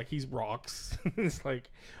 and it's like he's rocks. It's like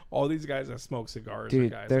all these guys that smoke cigars.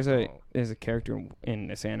 Dude, are guys there's a character in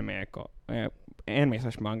this anime /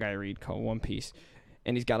 manga I read called One Piece.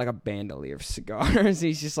 And he's got like a bandolier of cigars.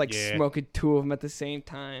 He's just like smoking two of them at the same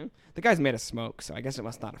time. The guy's made of smoke, so I guess it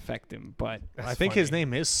must not affect him. But I think his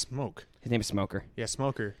name is Smoke. His name is Smoker. Yeah,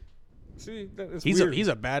 Smoker. See, he's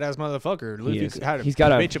a badass motherfucker. He's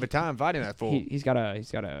got a bitch of a time fighting that fool. He's got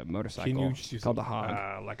a motorcycle. Can you just use called the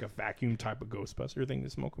Hog, like a vacuum type of Ghostbuster thing to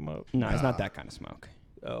smoke him up? No, it's not that kind of smoke.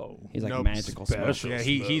 Oh, he's like magical smoke. Yeah,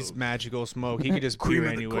 he's magical smoke. He could just cream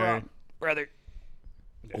anywhere, brother.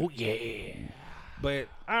 Oh yeah. But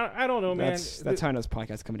I don't know, man. That's how this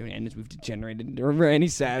podcast coming to an end is we've degenerated into Randy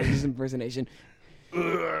Savage's impersonation.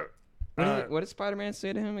 What did Spider-Man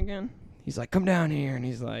say to him again? He's like, "Come down here," and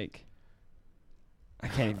he's like, "I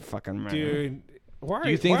can't even fucking remember." Dude, do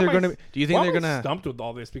you think they're gonna? Do you think they're gonna? Stumped with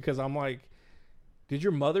all this because I'm like, did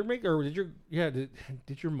your mother make or did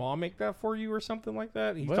your mom make that for you or something like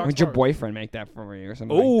that? Did your boyfriend make that for you or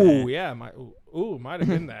something? Oh yeah, might have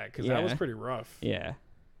been that because that was pretty rough. Yeah.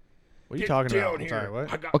 What are you talking about? I'm sorry,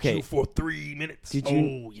 what? I got you for 3 minutes. Did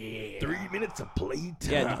you? Oh yeah, 3 minutes of playtime.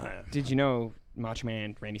 Yeah. Did you know Macho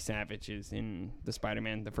Man Randy Savage is in the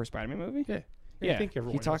first Spider-Man movie? Yeah. I think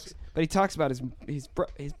everyone he talks about his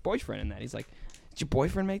boyfriend in that. He's like, "Did your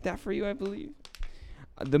boyfriend make that for you?" I believe.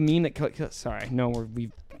 The meme that sorry, no,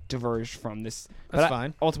 we've diverged from this. That's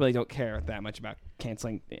fine. I ultimately don't care that much about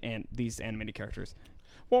canceling these animated characters.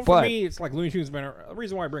 Well, for me, it's like Looney Tunes been the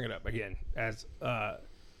reason why I bring it up again as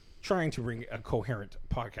trying to bring a coherent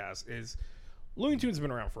podcast is Looney Tunes have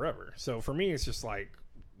been around forever. So for me, it's just like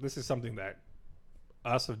this is something that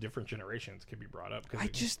us of different generations can be brought up. I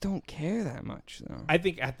just don't care that much, though. I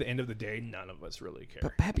think at the end of the day, none of us really care.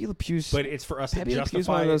 But Pe Pe Le Pew's... But it's for us to justify... Pe Pe Le Pew's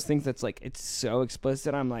one of those things that's like, it's so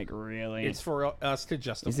explicit, I'm like, really? It's for us to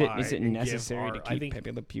justify... Is it necessary to keep Pe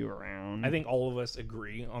Pe Le Pew around? I think all of us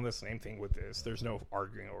agree on the same thing with this. There's no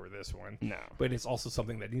arguing over this one. No. But it's also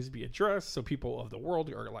something that needs to be addressed so people of the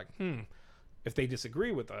world are like, if they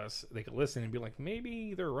disagree with us, they can listen and be like,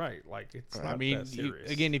 maybe they're right. Like, it's not that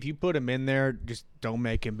serious. Again, if you put him in there, just don't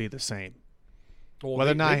make him be the same. Well,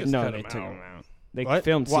 they took him out. They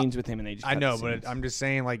filmed scenes with him and they just I know, but I'm just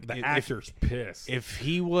saying, like, the actor's pissed. If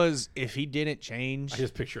he didn't change, I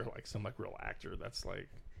just picture like some like real actor that's like,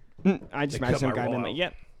 I just imagine some guy being like,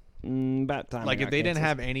 yep. About time. Like if they didn't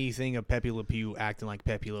have anything of Pe Pe Le Pew acting like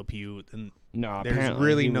Pe Pe Le Pew, then there's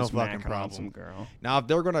really no fucking problem. Some girl. Now if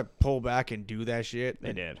they're gonna pull back and do that shit,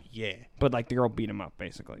 they did. Yeah, but like the girl beat him up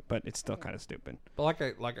basically, but it's still kind of stupid. But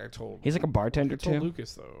like I told, he's like a bartender too.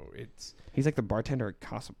 Lucas though, he's like the bartender at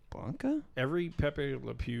Casablanca. Every Pe Pe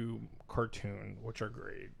Le Pew cartoon, which are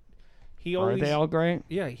great. Are they all great?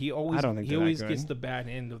 Yeah, he always. I don't think he always gets the bad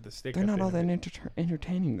end of the stick. They're not all that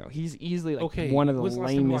entertaining though. He's easily like one of the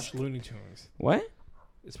lamest. Looney Tunes. What?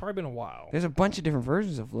 It's probably been a while. There's a bunch of different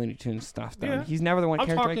versions of Looney Tunes stuff though. Yeah. He's never the one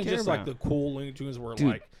character I care just about. Like the cool Looney Tunes where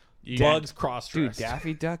like Bugs cross-dressed. Dude,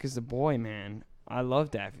 Daffy Duck is the boy, man. I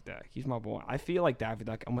love Daffy Duck. He's my boy. I feel like Daffy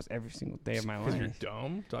Duck almost every single day of my life. Because you're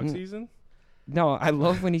dumb. Duck season. No, I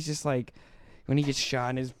love when he's just like. When he gets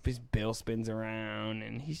shot and his bill spins around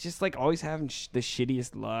and he's just like always having the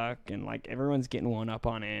shittiest luck and like everyone's getting one up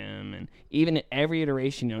on him and even at every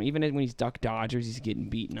iteration, even when he's Duck Dodgers, he's getting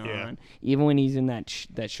beaten on. Even when he's in that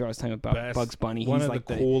show I was talking about Bugs Bunny, he's like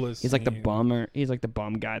the coolest. He's like the bummer. He's like the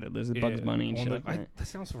bum guy that lives with Bugs Bunny and shit like that. That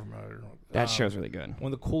sounds familiar. That show's really good.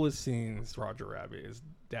 One of the coolest scenes, Roger Rabbit, is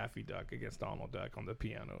Daffy Duck against Donald Duck on the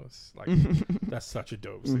pianos. Like that's such a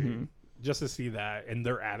dope scene. Just to see that and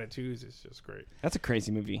their attitudes is just great. That's a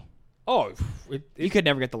crazy movie. Oh, you could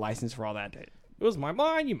never get the license for all that. It was my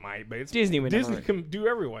mind. You might, but it's Disney can do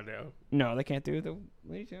everyone now. No, they can't do the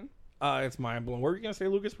Looney Tunes. It's mind blowing. What were you gonna say,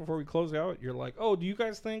 Lucas? Before we close out, you're like, oh, do you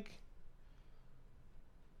guys think?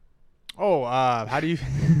 Oh, how do you?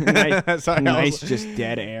 Nice, just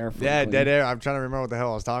dead air. Dead air. I'm trying to remember what the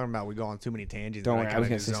hell I was talking about. We go on too many tangents. Don't worry, I was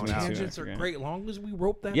gonna say tangents are great. As long as we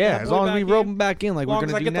rope that. Yeah, as long as we rope them back in, like we're gonna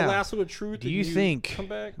do now. As long as I get the lasso of truth. Do you think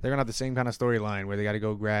they're gonna have the same kind of storyline where they got to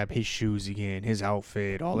go grab his shoes again, his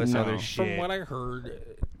outfit, all this other shit? From what I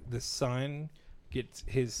heard, the son gets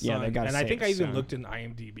his son, they gotta and I think I even son. looked in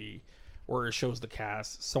IMDb. Where it shows the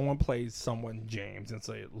cast, someone plays someone James, and it's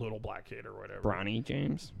a little black kid or whatever. Bronny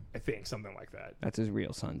James, I think something like that. That's his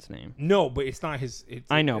real son's name. No, but it's not his. It's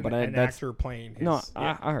I know, but an actor playing. His, no,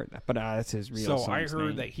 yeah. I heard that, but that's his real. So son's I heard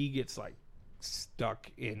name. that he gets like stuck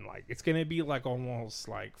in like it's gonna be like almost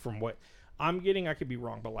like from what I'm getting. I could be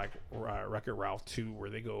wrong, but like Wreck-It Ralph 2, where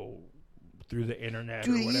they go through the internet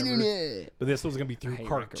or whatever. But this was gonna be through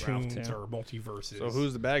cartoons or multiverses. So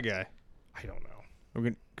who's the bad guy? I don't know. We're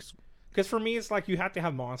gonna. Because for me, it's like you have to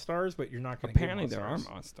have Monstars, but you're not going to. Apparently, there are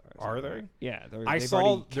Monstars. Are there? Yeah, I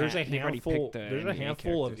saw there's a handful. There's a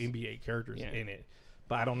handful of NBA characters in it,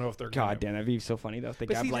 but I don't know if they're. God damn, that'd be so funny though. If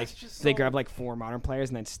they grab like 4 modern players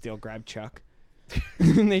and then still grab Chuck.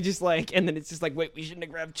 And they just like, and then it's just like, wait, we shouldn't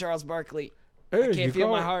have grabbed Charles Barkley. Hey, I can't feel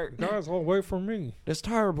my heart. Guys, all wait for me. That's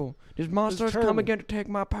terrible. There's Monstars coming again to take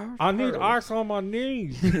my powers. I need ice on my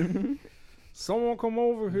knees. Someone come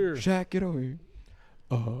over here. Shaq, get over here.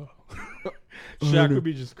 Shaq would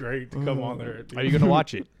be just great to come on there. Are you gonna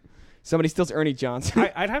watch it? Somebody steals Ernie Johnson.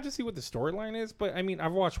 I'd have to see what the storyline is, but I mean,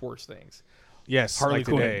 I've watched worse things. Yes, Harley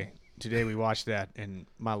Quinn. today. Today we watched that, and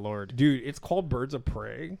my lord, dude, it's called Birds of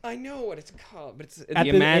Prey. I know what it's called, but it's at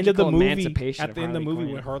the end of the movie. At the end of the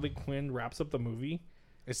movie, when Harley Quinn wraps up the movie,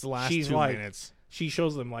 it's the last 2 minutes. She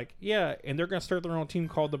shows them like, yeah, and they're gonna start their own team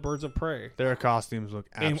called the Birds of Prey. Their costumes look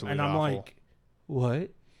absolutely and I'm awful. like, what?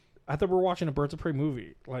 I thought we were watching a Birds of Prey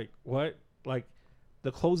movie. Like, what? Like,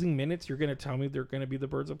 the closing minutes, you're going to tell me they're going to be the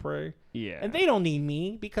Birds of Prey? Yeah. And they don't need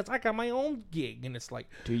me because I got my own gig. And it's like...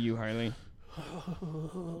 Do you, Harley?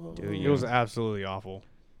 Do you? It was absolutely awful.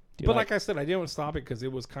 But like I said, I didn't stop it because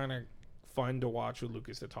it was kind of fun to watch with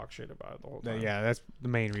Lucas to talk shit about it the whole time. Yeah, that's the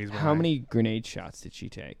main reason. How many grenade shots did she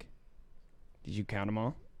take? Did you count them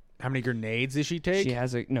all? How many grenades did she take? She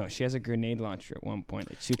has a grenade launcher at one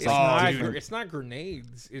point. It shoots it's not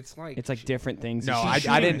grenades. It's like different things. No,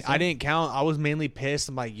 I didn't count. I was mainly pissed.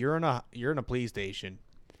 I'm like, you're in a police station.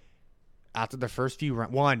 After the first few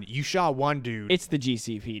rounds, you shot one dude. It's the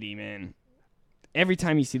GCPD, man. Every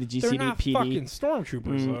time you see the GCPD, they're not fucking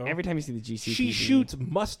stormtroopers. Though. Every time you see the GCPD, she shoots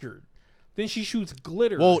mustard. Then she shoots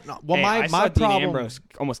glitter. My problem. Ambrose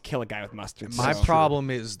almost kill a guy with mustard. My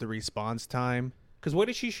problem is the response time. Because what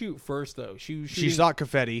did she shoot first, though? She shot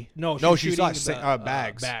confetti. No, she shot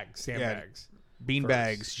bags. Sandbags. Bean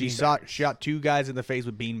bags. She shot 2 guys in the face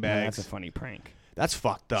with bean bags. That's a funny prank. That's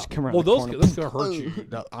fucked up. Well, those gonna hurt you.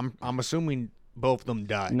 I'm assuming both of them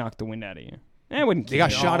died. Knock the wind out of you. I wouldn't. They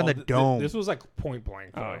got shot in the dome. This was like point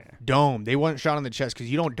blank. Oh, yeah. Dome. They weren't shot in the chest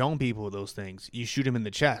because you don't dome people with those things. You shoot them in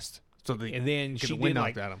the chest. So and then she wind did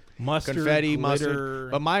like at them. Mustard, confetti, glitter.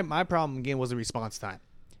 mustard. But my problem again was the response time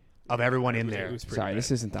of everyone in there. Sorry,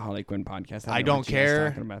 this isn't the Harley Quinn podcast. I don't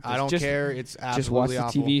care. I don't care. It's absolutely just watch the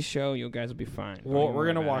awful. TV show. You guys will be fine. Well, we're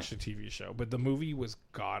gonna watch the TV show, but the movie was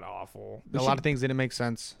god awful. A lot of things didn't make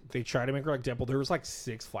sense. They tried to make her like Deadpool. There was like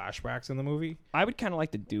 6 flashbacks in the movie. I would kind of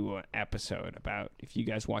like to do an episode about if you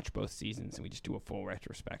guys watch both seasons and we just do a full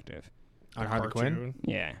retrospective on Harley Quinn.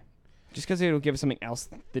 Yeah. Just because it'll give us something else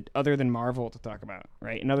other than Marvel to talk about,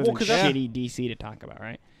 right? And other than shitty DC to talk about,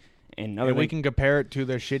 right? And we can compare it to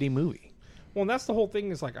their shitty movie. Well, and that's the whole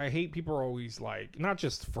thing is like, I hate people are always like, not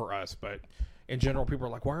just for us, but in general, people are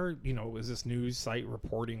like, why are, is this news site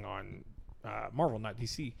reporting on Marvel, not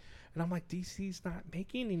DC? And I'm like, DC's not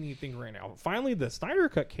making anything right now. Finally, the Snyder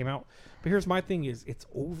Cut came out. But here's my thing is, it's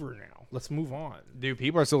over now. Let's move on. Dude,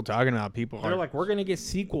 people are still talking about They're like, we're going to get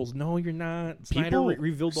sequels. No, you're not. Snyder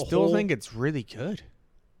revealed the whole... still think it's really good.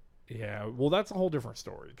 Yeah, well, that's a whole different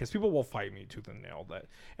story. Because people will fight me tooth and nail that.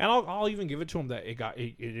 And I'll even give it to them that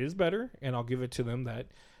it is better. And I'll give it to them that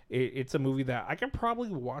it's a movie that I can probably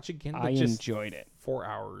watch again. But I enjoyed it. 4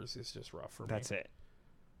 hours is just rough for me. That's it.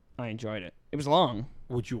 I enjoyed it. It was long.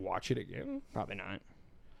 Would you watch it again? Probably not.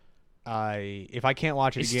 If I can't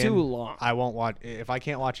watch it again, it's too long. I won't watch. If I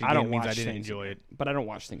can't watch it again, it means I didn't enjoy it. But I don't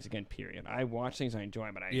watch things again. Period. I watch things I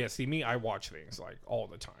enjoy, but see me. I watch things like all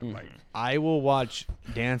the time. Mm-hmm. Like I will watch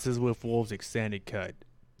Dances with Wolves extended cut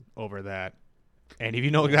over that. And if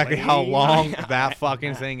you know exactly how long that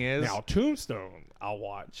fucking thing is, now Tombstone I'll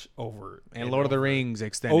watch over and Lord of the Rings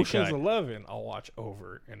extended Ocean's cut. 11 I'll watch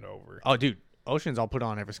over and over. Oh, dude, Oceans I'll put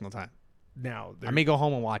on every single time. Now, I may go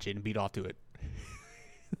home and watch it and beat off to it.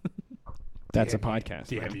 That's a podcast.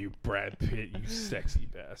 Damn you, Brad Pitt, you sexy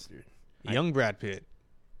bastard. Young Brad Pitt.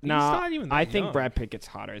 No, not even that I think young. Brad Pitt gets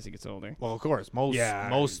hotter as he gets older. Well, of course,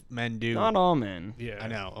 most men do. Not all men. Yeah, I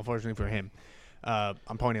know. Unfortunately for him,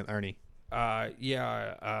 I'm pointing at Ernie.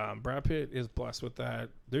 Brad Pitt is blessed with that.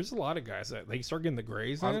 There's a lot of guys that they start getting the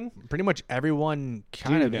grays in. Pretty much everyone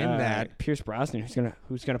kind of in that. Pierce Brosnan,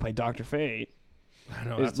 who's gonna play Dr. Fate, I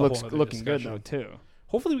know that's looking good though too.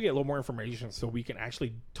 Hopefully, we get a little more information so we can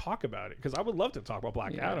actually talk about it. Because I would love to talk about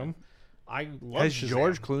Black Adam. Has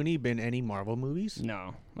George Clooney been in any Marvel movies?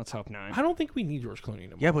 No, let's hope not. I don't think we need George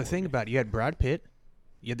Clooney. Yeah, but think about it. You had Brad Pitt.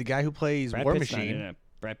 You had the guy who plays War Machine.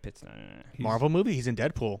 Brad Pitt's not in it. Marvel movie. He's in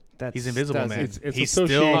Deadpool. He's Invisible Man. It's he's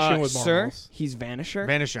association with Sir, he's Vanisher.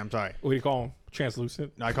 Vanisher. I'm sorry. What do you call him?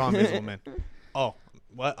 Translucent? No, I call him Invisible Man. Oh,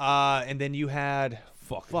 what? And then you had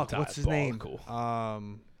what's his name? Cool.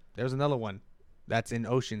 There was another one that's in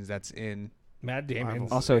Oceans. That's in Matt Damon.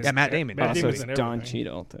 Also, it's Matt Damon. Also, it's Don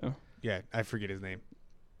Cheadle too. Yeah, I forget his name.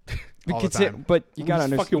 But you gotta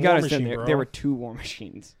understand, Machine, there were two War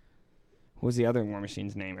Machines. What was the other War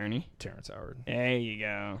Machine's name, Ernie? Terrence Howard. There you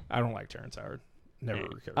go. I don't like Terrence Howard. Never.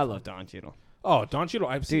 I love Don Cheadle. Oh, Don Cheadle.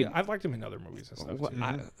 I've liked him in other movies and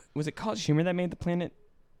stuff. Was it College Humor that made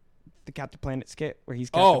the Captain Planet skit where he's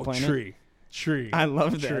Captain Planet? Tree. I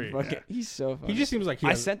love that. Yeah. He's so funny. He just seems like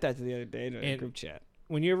I sent that to the other day to a group chat.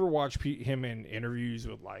 When you ever watch him in interviews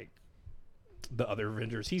with like the other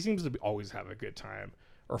Avengers, he seems to always have a good time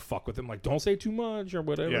or fuck with him. Like, don't say too much or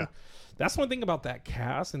whatever. Yeah. That's one thing about that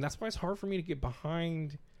cast, and that's why it's hard for me to get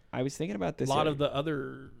behind. I was thinking about this. A lot of the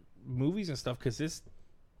other movies and stuff because this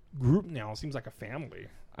group now seems like a family.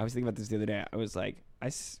 I was thinking about this the other day. I was like,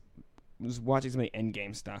 was watching some of the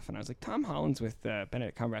Endgame stuff, and I was like, Tom Holland's with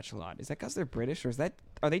Benedict Cumberbatch a lot. Is that because they're British, or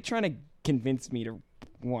are they trying to convince me to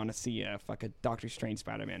want to see a Doctor Strange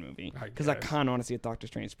Spider-Man movie? Because I kind of want to see a Doctor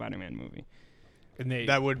Strange Spider-Man movie. And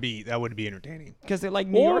that would be entertaining because they're like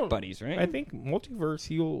New York buddies, right? I think Multiverse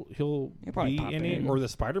he'll be in it, or the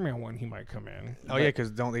Spider-Man one he might come in. Oh yeah,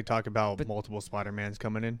 because don't they talk about multiple Spider-Mans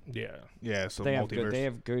coming in? Yeah. So they Multiverse. They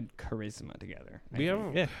have good charisma together. We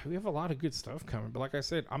have a lot of good stuff coming, but like I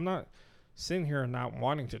said, I'm not sitting here and not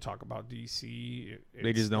wanting to talk about DC.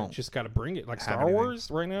 They just don't. Just got to bring it. Like Star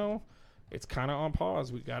Wars right now, it's kind of on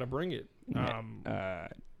pause. We got to bring it.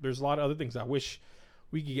 There's a lot of other things I wish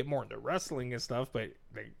we could get more into wrestling and stuff, but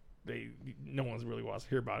no one's really wants to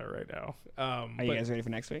hear about it right now. Are you guys ready for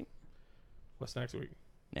next week? What's next week?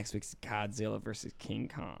 Next week's Godzilla versus King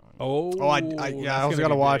Kong. I also got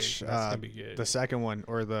to watch the second one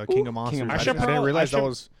or the King of Monsters. I didn't realize that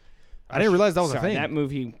was. I didn't realize that was a thing. That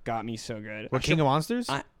movie got me so good. What, King of Monsters?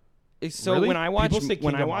 Really? When I watch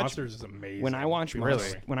Monsters is amazing. When I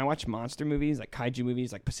watch monster movies like kaiju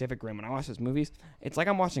movies like Pacific Rim, when I watch those movies, it's like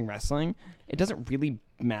I'm watching wrestling. It doesn't really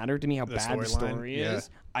matter to me how bad the story is.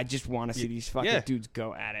 I just want to see these fucking dudes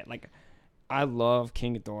go at it. Like, I love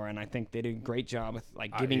King Ghidorah, and I think they did a great job with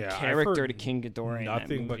like giving character to King Ghidorah.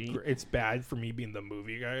 Nothing but it's bad for me being the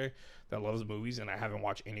movie guy that loves movies, and I haven't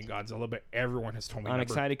watched any Godzilla, but everyone has told me. I'm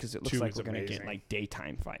excited because it looks like we're gonna get like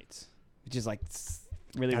daytime fights, which is like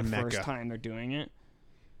really the first time they're doing it.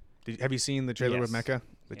 Have you seen the trailer with Mecha?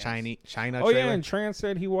 The China Oh trailer? Yeah, and Tran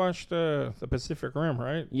said he watched the Pacific Rim,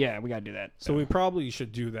 right? Yeah, we gotta do that. So we probably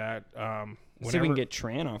should do that. See if we can get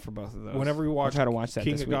Tran on for both of those. Whenever we watch, try to watch that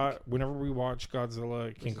this week. Whenever we watch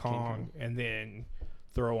Godzilla, King Kong, and then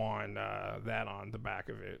throw on that on the back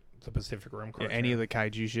of it, the Pacific Rim cartoon. Any of the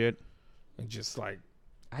kaiju shit. And just like,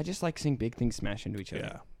 I just like seeing big things smash into each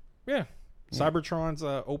other. Yeah. Cybertron's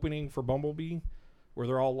opening for Bumblebee, where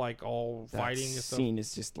they're all fighting and stuff. Scene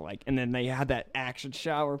is just like, and then they had that action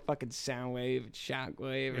shot where fucking Soundwave and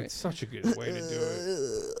Shockwave. It's such a good way to do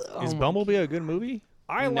it. Is Bumblebee a good movie?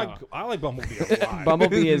 I like Bumblebee a lot.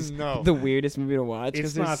 Bumblebee is the weirdest movie to watch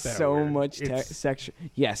because there's so weird. much sexual.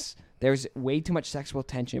 Yes, there's way too much sexual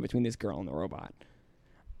tension between this girl and the robot.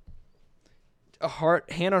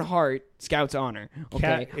 Hand on heart, Scout's honor.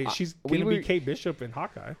 Okay, she's gonna be Kate Bishop in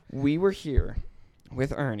Hawkeye. We were here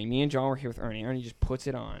with Ernie. Me and John were here with Ernie. Ernie just puts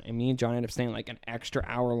it on, and me and John ended up staying like an extra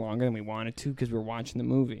hour longer than we wanted to because we were watching the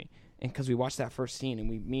movie. And because we watched that first scene, and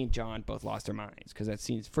me and John both lost our minds because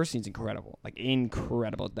first scene's incredible, like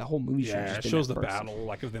incredible. The whole movie shows the battle,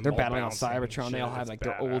 like of them. They're battling on Cybertron. They all have like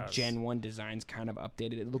their old Gen 1 designs kind of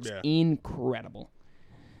updated. It looks incredible.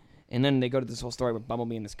 And then they go to this whole story with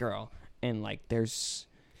Bumblebee and this girl, and like it's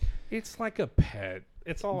like a pet.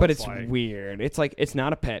 It's all, but it's weird. It's like it's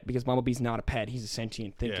not a pet because Bumblebee's not a pet. He's a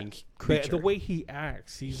sentient thinking creature. The way he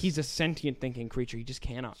acts, he's a sentient thinking creature. He just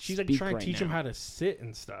cannot. She's like trying to teach him how to sit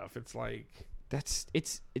and stuff. It's like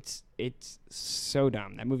It's so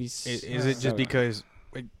dumb. That movie's. Is it just because?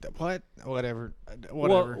 Wait, what? Whatever.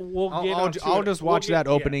 I'll just watch that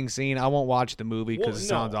opening scene. I won't watch the movie because it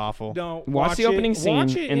sounds awful. No, watch the opening scene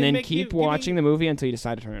and then keep watching the movie until you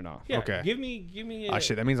decide to turn it off. Yeah, okay. Give me. Oh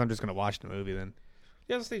shit! That means I'm just gonna watch the movie then.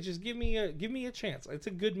 Yeah, just give me a chance. It's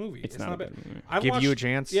a good movie. It's not bad. Give you a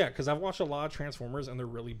chance? Yeah, because I've watched a lot of Transformers and they're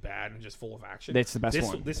really bad and just full of action. It's the best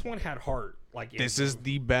one. This one had heart. Like this is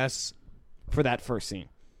the best for that first scene.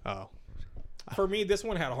 Oh. For me, this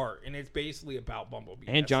one had heart, and it's basically about Bumblebee.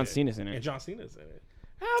 And John Cena's in it. And John Cena's in it.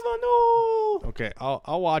 Avenue. Okay,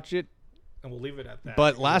 I'll watch it. And we'll leave it at that.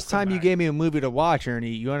 But last time you gave me a movie to watch,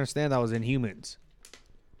 Ernie, you understand that was Inhumans.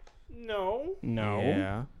 No.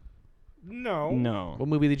 Yeah. No. What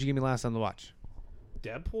movie did you give me last time to watch?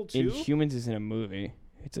 Deadpool 2? Inhumans isn't a movie.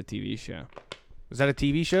 It's a TV show. Was that a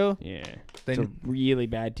TV show? Yeah. It's a really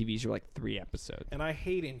bad TV show, like 3 episodes. And I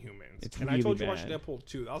hate Inhumans. It's and really I told you bad. to watch Deadpool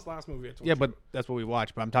 2. That was the last movie I told you. Yeah, but that's what we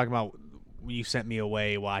watched. But I'm talking about you sent me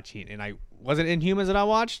away watching, and I wasn't Inhumans that I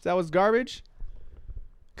watched. That was garbage.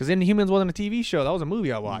 Because Inhumans wasn't a TV show. That was a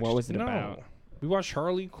movie I watched. What was it about? We watched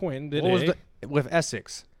Harley Quinn today. What was with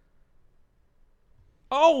Essex?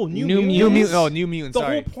 Oh, New Mutants. New Mutants. The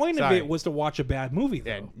whole point of it was to watch a bad movie, though.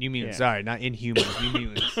 Yeah, New Mutants. Yeah. Sorry, not Inhumans. New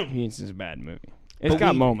Mutants. Mutants is a bad movie. It's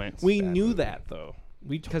got moments. We knew that, though.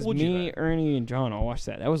 We told you me, that. Ernie, and John all watched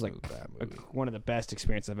that. That was like one of the best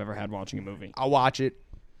experiences I've ever had watching a movie. I'll watch it.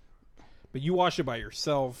 But you watched it by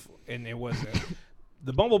yourself, and it wasn't.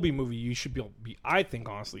 The Bumblebee movie, you should be. I think,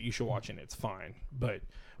 honestly, you should watch it. It's fine. But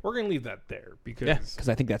we're going to leave that there because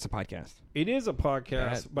I think that's a podcast. It is a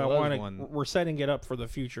podcast, but we're setting it up for the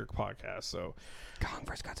future podcast. So, Kong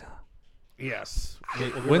vs. Godzilla. Yes.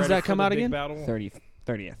 When's that come out again?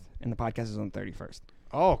 30th, and the podcast is on the 31st.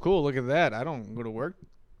 Oh, cool! Look at that. I don't go to work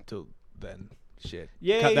till then. Shit.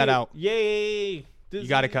 Yay! Cut that out. Yay! You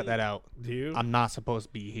got to cut that out. Do you? I'm not supposed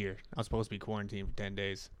to be here. I'm supposed to be quarantined for 10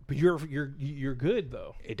 days. But you're good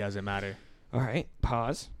though. It doesn't matter. All right.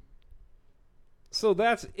 Pause. So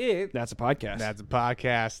that's it. That's a podcast. That's a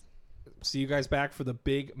podcast. See you guys back for the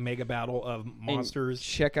big mega battle of monsters. And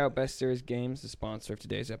check out Best Series Games, the sponsor of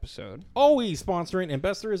today's episode. Always sponsoring, and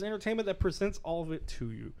Best Series Entertainment that presents all of it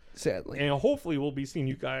to you. Sadly. And hopefully we'll be seeing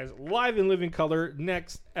you guys live in living color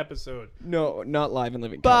next episode. No, not live in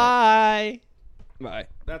living color. Bye. Bye.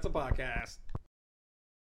 That's a podcast.